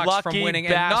Seahawks from winning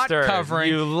bastard. And not covering.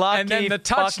 You lucky and then the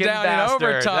touchdown in bastard.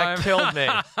 overtime. That killed me.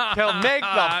 Make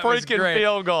the freaking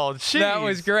field goal. Jeez. That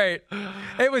was great.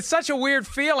 It was such a weird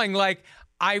feeling. Like,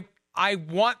 I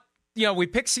want, we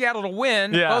picked Seattle to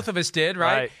win. Yeah. Both of us did,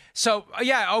 right? So,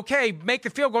 okay, make the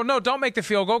field goal. No, don't make the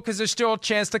field goal because there's still a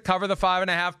chance to cover the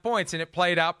 5.5 points. And it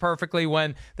played out perfectly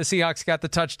when the Seahawks got the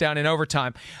touchdown in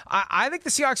overtime. I think the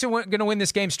Seahawks are going to win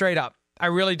this game straight up. I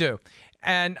really do.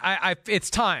 And it's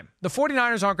time. The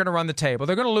 49ers aren't going to run the table.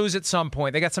 They're going to lose at some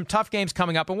point. They got some tough games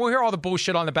coming up, and we'll hear all the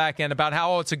bullshit on the back end about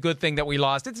how it's a good thing that we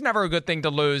lost. It's never a good thing to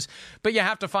lose, but you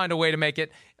have to find a way to make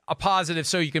it a positive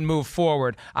so you can move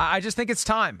forward. I just think it's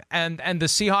time. And the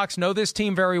Seahawks know this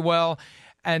team very well.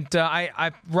 And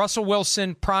Russell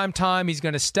Wilson, prime time, he's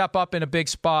going to step up in a big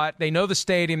spot. They know the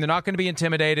stadium. They're not going to be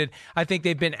intimidated. I think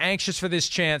they've been anxious for this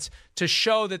chance to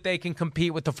show that they can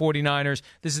compete with the 49ers.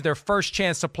 This is their first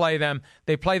chance to play them.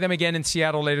 They play them again in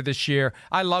Seattle later this year.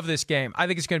 I love this game. I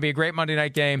think it's going to be a great Monday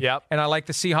night game. Yep. And I like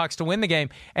the Seahawks to win the game.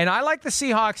 And I like the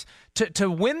Seahawks to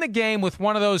win the game with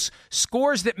one of those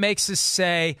scores that makes us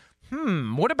say,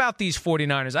 what about these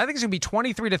 49ers? I think it's going to be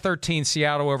 23-13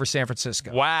 Seattle over San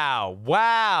Francisco. Wow.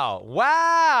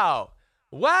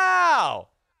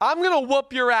 I'm going to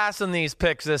whoop your ass in these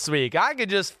picks this week. I could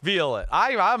just feel it.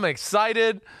 I'm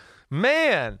excited.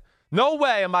 Man, no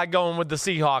way am I going with the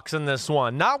Seahawks in this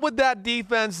one. Not with that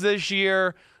defense this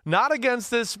year. not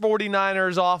against this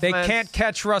 49ers offense. They can't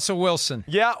catch Russell Wilson.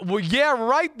 Yeah, well, yeah,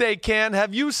 right, they can.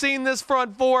 Have you seen this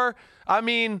front four? I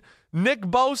mean, Nick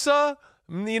Bosa,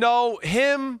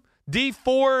 him, D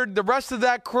Ford, the rest of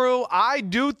that crew, I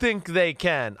do think they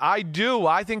can. I do.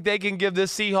 I think they can give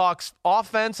this Seahawks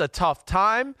offense a tough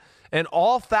time in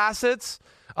all facets.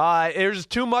 There's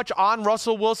too much on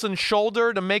Russell Wilson's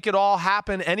shoulder to make it all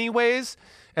happen anyways,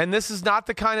 and this is not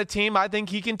the kind of team I think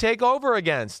he can take over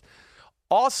against.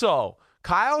 Also,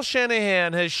 Kyle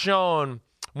Shanahan has shown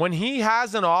when he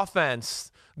has an offense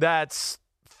that's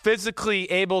physically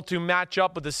able to match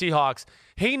up with the Seahawks,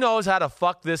 he knows how to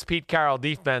fuck this Pete Carroll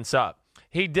defense up.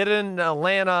 He did it in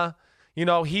Atlanta.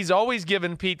 He's always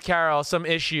given Pete Carroll some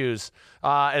issues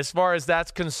as far as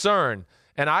that's concerned.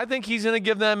 And I think he's going to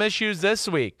give them issues this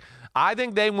week. I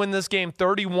think they win this game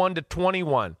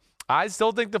 31-21. I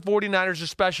still think the 49ers are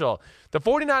special. The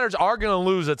 49ers are going to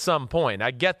lose at some point.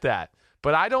 I get that.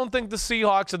 But I don't think the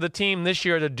Seahawks are the team this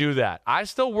year to do that. I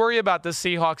still worry about this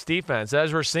Seahawks defense,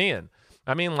 as we're seeing.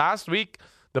 I mean, last week,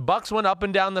 the Bucs went up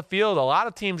and down the field. A lot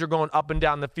of teams are going up and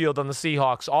down the field on the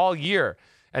Seahawks all year.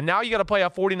 And now you got to play a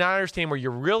 49ers team where you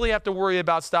really have to worry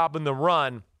about stopping the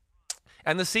run.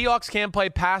 And the Seahawks can't play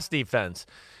pass defense.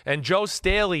 And Joe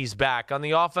Staley's back on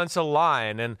the offensive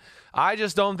line. And I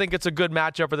just don't think it's a good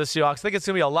matchup for the Seahawks. I think it's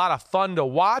going to be a lot of fun to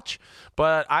watch.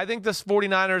 But I think the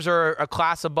 49ers are a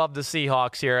class above the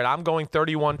Seahawks here. And I'm going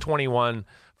 31-21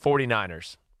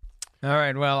 49ers. All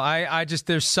right. Well, I just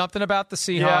there's something about the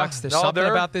Seahawks. There's something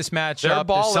about this matchup. They're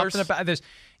ballers. There's something about this.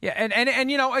 Yeah, and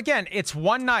again, it's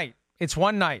one night. It's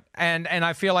one night, and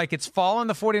I feel like it's fallen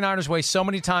the 49ers' way so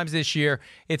many times this year.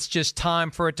 It's just time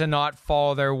for it to not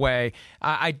fall their way.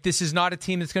 This is not a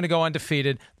team that's going to go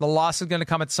undefeated. The loss is going to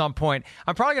come at some point.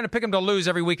 I'm probably going to pick them to lose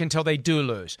every week until they do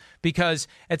lose, because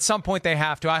at some point they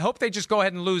have to. I hope they just go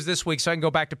ahead and lose this week so I can go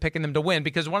back to picking them to win,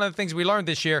 because one of the things we learned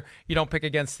this year, you don't pick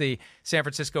against the San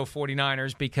Francisco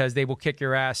 49ers because they will kick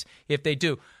your ass if they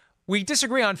do. We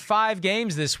disagree on 5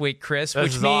 games this week, Chris,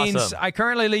 which means awesome. I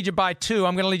currently lead you by 2.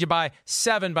 I'm going to lead you by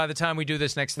 7 by the time we do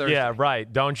this next Thursday. Yeah,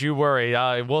 right. Don't you worry.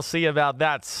 We'll see about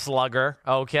that, slugger.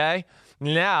 Okay?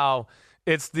 Now,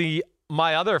 it's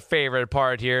my other favorite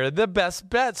part here, the best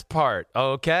bets part.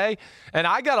 Okay? And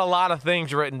I got a lot of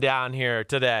things written down here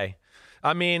today.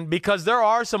 I mean, because there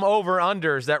are some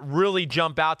over-unders that really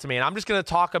jump out to me, and I'm just going to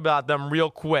talk about them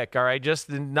real quick, all right? Just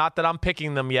not that I'm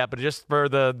picking them yet, but just for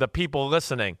the people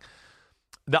listening.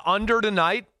 The under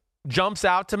tonight jumps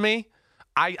out to me.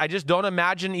 I just don't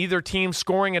imagine either team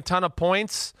scoring a ton of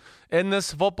points in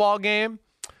this football game.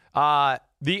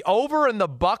 The over in the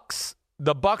Bucs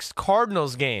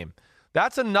Cardinals game,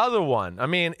 that's another one. I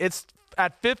mean, it's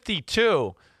at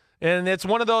 52. And it's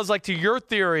one of those, like to your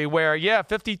theory, where,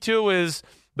 52 is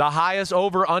the highest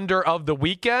over-under of the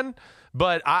weekend.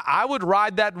 But I would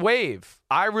ride that wave.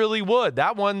 I really would.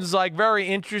 That one's, very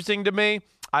interesting to me.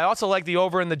 I also like the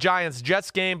over in the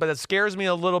Giants-Jets game, but it scares me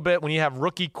a little bit when you have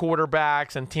rookie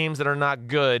quarterbacks and teams that are not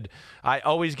good. I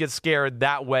always get scared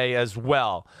that way as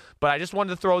well. But I just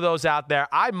wanted to throw those out there.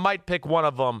 I might pick one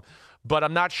of them, but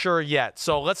I'm not sure yet.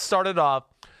 So let's start it off.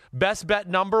 Best bet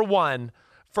number 1.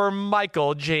 For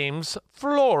Michael James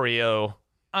Florio.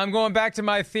 I'm going back to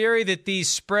my theory that these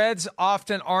spreads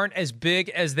often aren't as big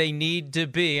as they need to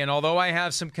be. And although I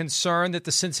have some concern that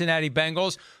the Cincinnati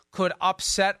Bengals could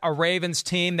upset a Ravens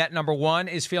team that, number 1,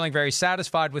 is feeling very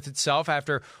satisfied with itself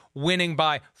after winning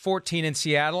by 14 in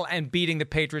Seattle and beating the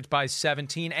Patriots by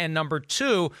 17. And number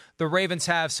 2, the Ravens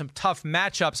have some tough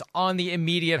matchups on the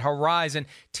immediate horizon.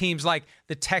 Teams like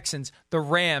the Texans, the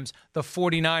Rams, the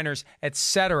 49ers,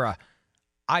 etc.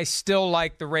 I still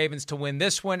like the Ravens to win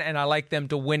this one, and I like them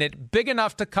to win it big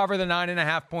enough to cover the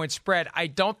 9.5-point spread. I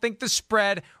don't think the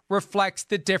spread reflects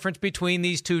the difference between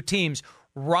these two teams.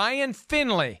 Ryan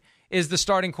Finley is the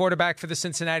starting quarterback for the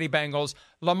Cincinnati Bengals.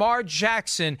 Lamar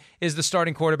Jackson is the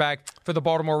starting quarterback for the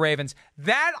Baltimore Ravens.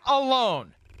 That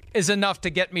alone is enough to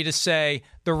get me to say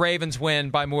the Ravens win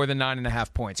by more than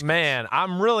 9.5 points. Man,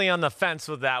 I'm really on the fence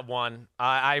with that one.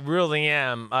 I really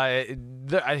am. I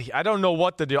don't know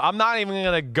what to do. I'm not even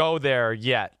going to go there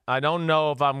yet. I don't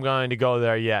know if I'm going to go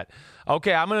there yet.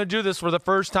 Okay, I'm going to do this for the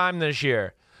first time this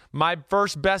year. My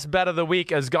first best bet of the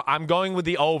week is I'm going with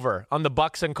the over on the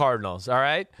Bucs and Cardinals, all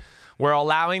right? We're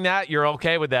allowing that. You're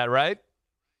okay with that, right?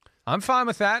 I'm fine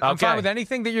with that. I'm fine with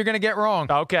anything that you're going to get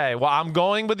wrong. Okay, well, I'm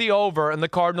going with the over in the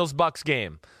Cardinals-Bucs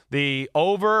game. The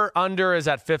over-under is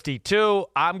at 52.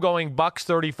 I'm going Bucs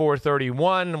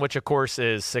 34-31, which, of course,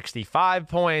 is 65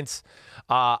 points.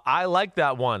 I like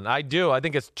that one. I do. I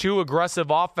think it's 2 aggressive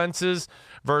offenses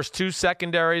versus two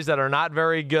secondaries that are not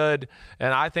very good,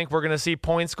 and I think we're going to see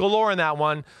points galore in that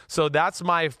one. So that's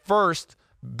my first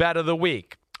bet of the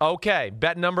week. Okay,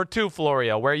 bet number 2,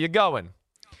 Florio. Where are you going?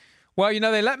 Well,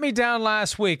 they let me down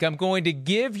last week. I'm going to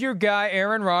give your guy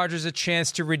Aaron Rodgers a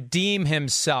chance to redeem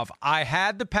himself. I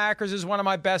had the Packers as one of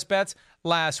my best bets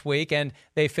last week, and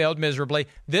they failed miserably.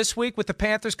 This week, with the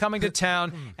Panthers coming to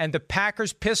town and the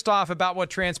Packers pissed off about what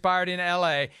transpired in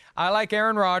L.A., I like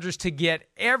Aaron Rodgers to get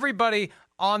everybody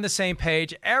on the same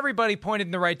page, everybody pointed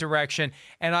in the right direction,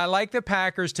 and I like the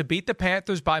Packers to beat the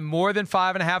Panthers by more than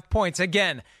 5.5 points.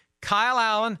 Again, Kyle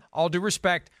Allen, all due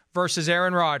respect, versus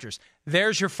Aaron Rodgers.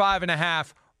 There's your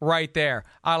 5.5 right there.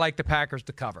 I like the Packers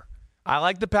to cover. I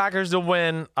like the Packers to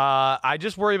win. I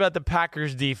just worry about the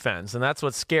Packers defense, and that's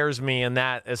what scares me in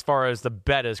that as far as the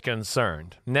bet is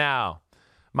concerned. Now,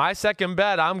 my second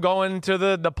bet, I'm going to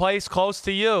the place close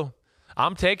to you.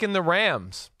 I'm taking the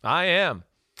Rams. I am.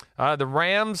 The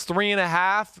Rams,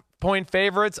 3.5-point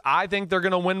favorites. I think they're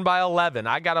going to win by 11.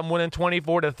 I got them winning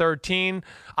 24-13.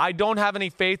 I don't have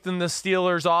any faith in the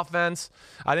Steelers' offense.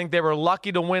 I think they were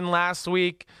lucky to win last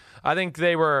week. I think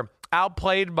they were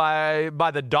outplayed by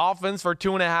the Dolphins for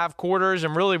 2.5 quarters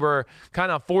and really were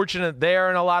kind of fortunate there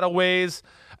in a lot of ways.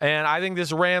 And I think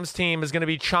this Rams team is going to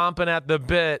be chomping at the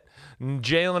bit.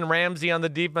 Jalen Ramsey on the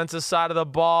defensive side of the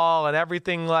ball and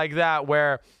everything like that,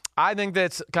 where I think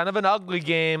that's kind of an ugly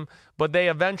game, but they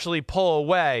eventually pull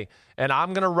away. And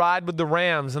I'm going to ride with the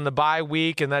Rams in the bye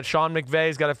week, and that Sean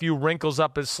McVay's got a few wrinkles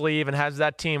up his sleeve and has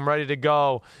that team ready to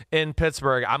go in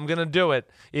Pittsburgh. I'm going to do it.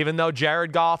 Even though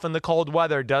Jared Goff in the cold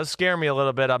weather does scare me a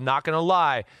little bit, I'm not going to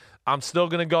lie. I'm still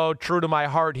going to go true to my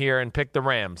heart here and pick the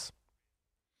Rams.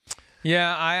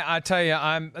 Yeah, I tell you,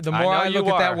 the more I look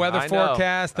at that weather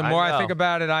forecast, the more I think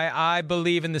about it, I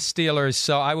believe in the Steelers.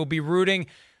 So I will be rooting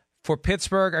for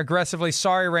Pittsburgh aggressively.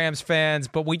 Sorry, Rams fans,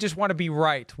 but we just want to be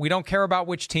right. We don't care about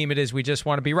which team it is. We just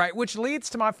want to be right, which leads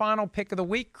to my final pick of the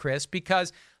week, Chris,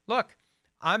 because, look,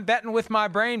 I'm betting with my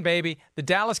brain, baby. The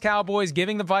Dallas Cowboys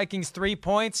giving the Vikings 3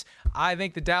 points. I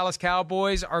think the Dallas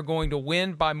Cowboys are going to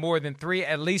win by more than 3,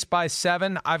 at least by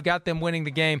 7. I've got them winning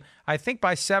the game, I think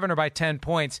by 7 or by 10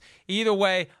 points. Either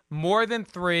way, more than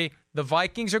 3. The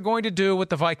Vikings are going to do what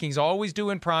the Vikings always do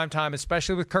in primetime,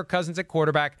 especially with Kirk Cousins at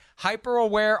quarterback, hyper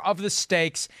aware of the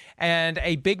stakes, and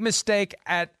a big mistake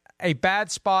at a bad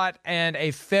spot and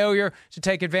a failure to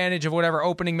take advantage of whatever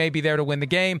opening may be there to win the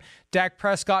game. Dak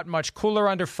Prescott, much cooler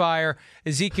under fire.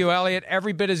 Ezekiel Elliott,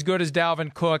 every bit as good as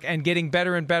Dalvin Cook and getting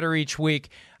better and better each week.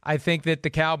 I think that the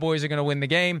Cowboys are going to win the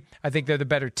game. I think they're the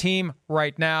better team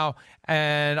right now,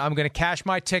 and I'm going to cash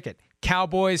my ticket.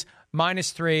 Cowboys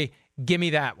 -3. Give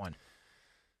me that one.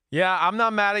 Yeah, I'm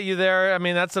not mad at you there. I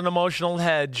mean, that's an emotional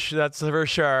hedge. That's for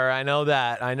sure. I know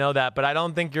that. But I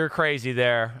don't think you're crazy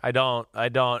there. I don't.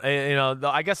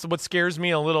 I guess what scares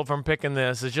me a little from picking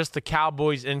this is just the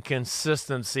Cowboys'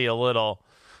 inconsistency a little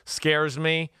scares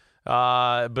me.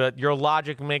 But your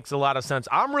logic makes a lot of sense.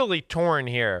 I'm really torn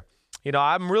here.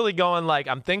 I'm really going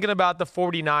I'm thinking about the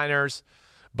 49ers,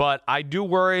 but I do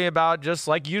worry about, just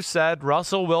like you said,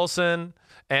 Russell Wilson.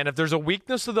 And if there's a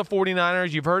weakness to the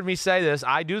 49ers, you've heard me say this,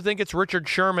 I do think it's Richard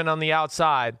Sherman on the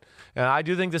outside. And I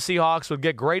do think the Seahawks would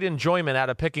get great enjoyment out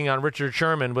of picking on Richard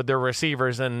Sherman with their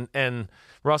receivers and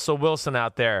Russell Wilson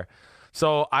out there.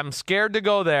 So I'm scared to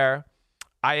go there.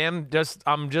 I'm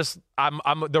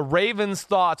the Ravens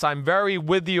thoughts. I'm very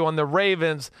with you on the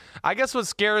Ravens. I guess what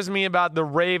scares me about the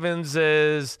Ravens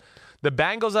is the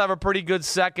Bengals have a pretty good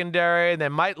secondary. They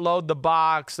might load the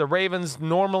box. The Ravens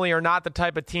normally are not the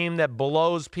type of team that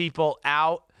blows people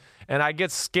out, and I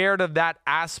get scared of that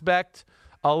aspect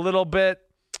a little bit.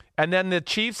 And then the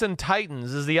Chiefs and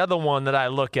Titans is the other one that I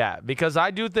look at, because I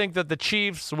do think that the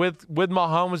Chiefs, with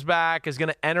Mahomes back, is going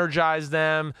to energize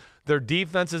them. Their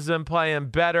defense has been playing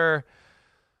better.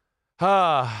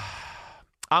 I'm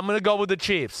going to go with the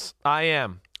Chiefs. I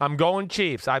am. I'm going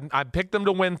Chiefs. I picked them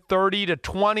to win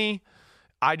 30-20.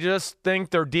 I just think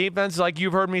their defense, like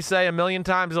you've heard me say a million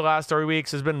times the last 3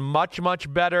 weeks, has been much,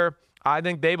 much better. I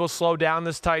think they will slow down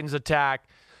this Titans attack.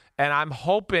 And I'm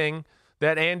hoping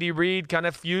that Andy Reid kind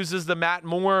of fuses the Matt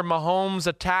Moore-Mahomes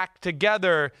attack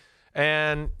together,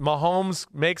 and Mahomes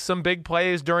makes some big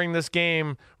plays during this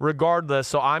game regardless.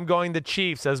 So I'm going the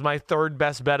Chiefs as my third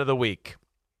best bet of the week.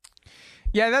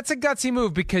 Yeah, that's a gutsy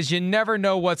move because you never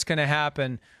know what's going to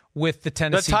happen with the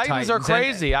Tennessee Titans. The Titans are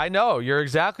crazy. I know. You're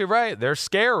exactly right. They're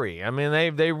scary. I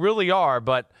mean, they really are.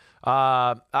 But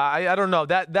I don't know.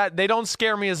 That they don't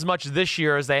scare me as much this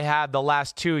year as they had the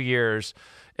last 2 years.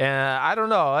 And I don't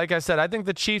know. Like I said, I think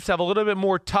the Chiefs have a little bit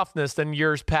more toughness than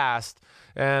years past.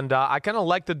 And I kind of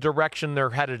like the direction they're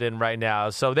headed in right now.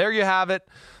 So there you have it.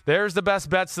 There's the best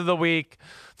bets of the week.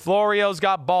 Florio's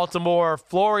got Baltimore.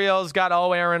 Florio's got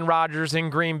Aaron Rodgers in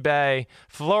Green Bay.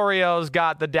 Florio's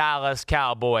got the Dallas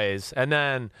Cowboys. And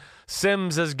then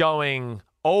Sims is going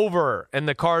over in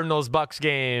the Cardinals-Bucks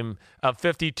game of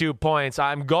 52 points.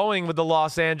 I'm going with the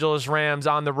Los Angeles Rams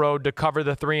on the road to cover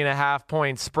the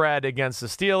 3.5-point spread against the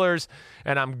Steelers.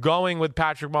 And I'm going with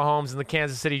Patrick Mahomes and the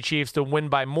Kansas City Chiefs to win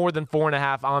by more than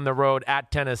 4.5 on the road at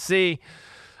Tennessee.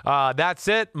 That's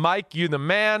it. Mike, you the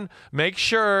man. Make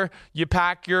sure you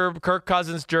pack your Kirk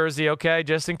Cousins jersey, okay,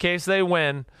 just in case they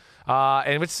win.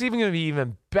 And it's even going to be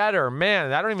even better.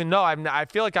 Man, I don't even know. I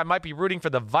feel like I might be rooting for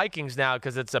the Vikings now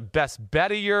because it's a best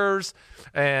bet of yours,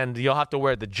 and you'll have to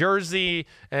wear the jersey.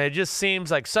 And it just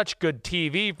seems like such good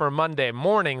TV for Monday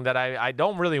morning that I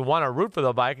don't really want to root for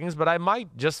the Vikings, but I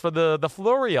might just for the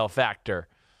Florio factor.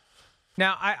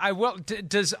 Now, I will.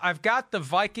 I've got the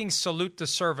Vikings Salute the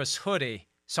Service hoodie,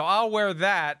 so I'll wear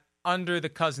that under the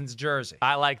Cousins jersey.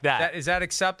 I like that. Is that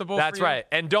acceptable That's for you? right.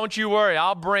 And don't you worry,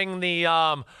 I'll bring the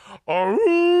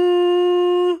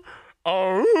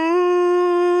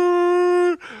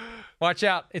Watch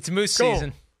out. It's moose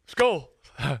season. Let's go.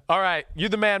 All right. You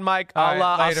the man, Mike. All right,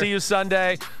 I'll see you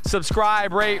Sunday.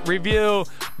 Subscribe, rate, review.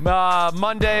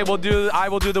 Monday I will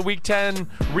do the Week 10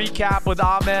 recap with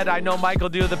Ahmed. I know Mike will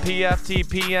do the PFT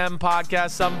PM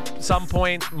podcast some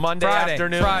point Monday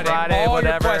afternoon, Friday, all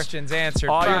whatever. Your questions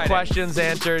answered. All Friday. your questions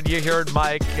answered. You heard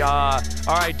Mike. All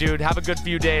right, dude. Have a good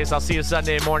few days. I'll see you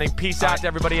Sunday morning. Peace out to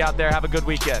everybody out there. Have a good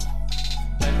weekend.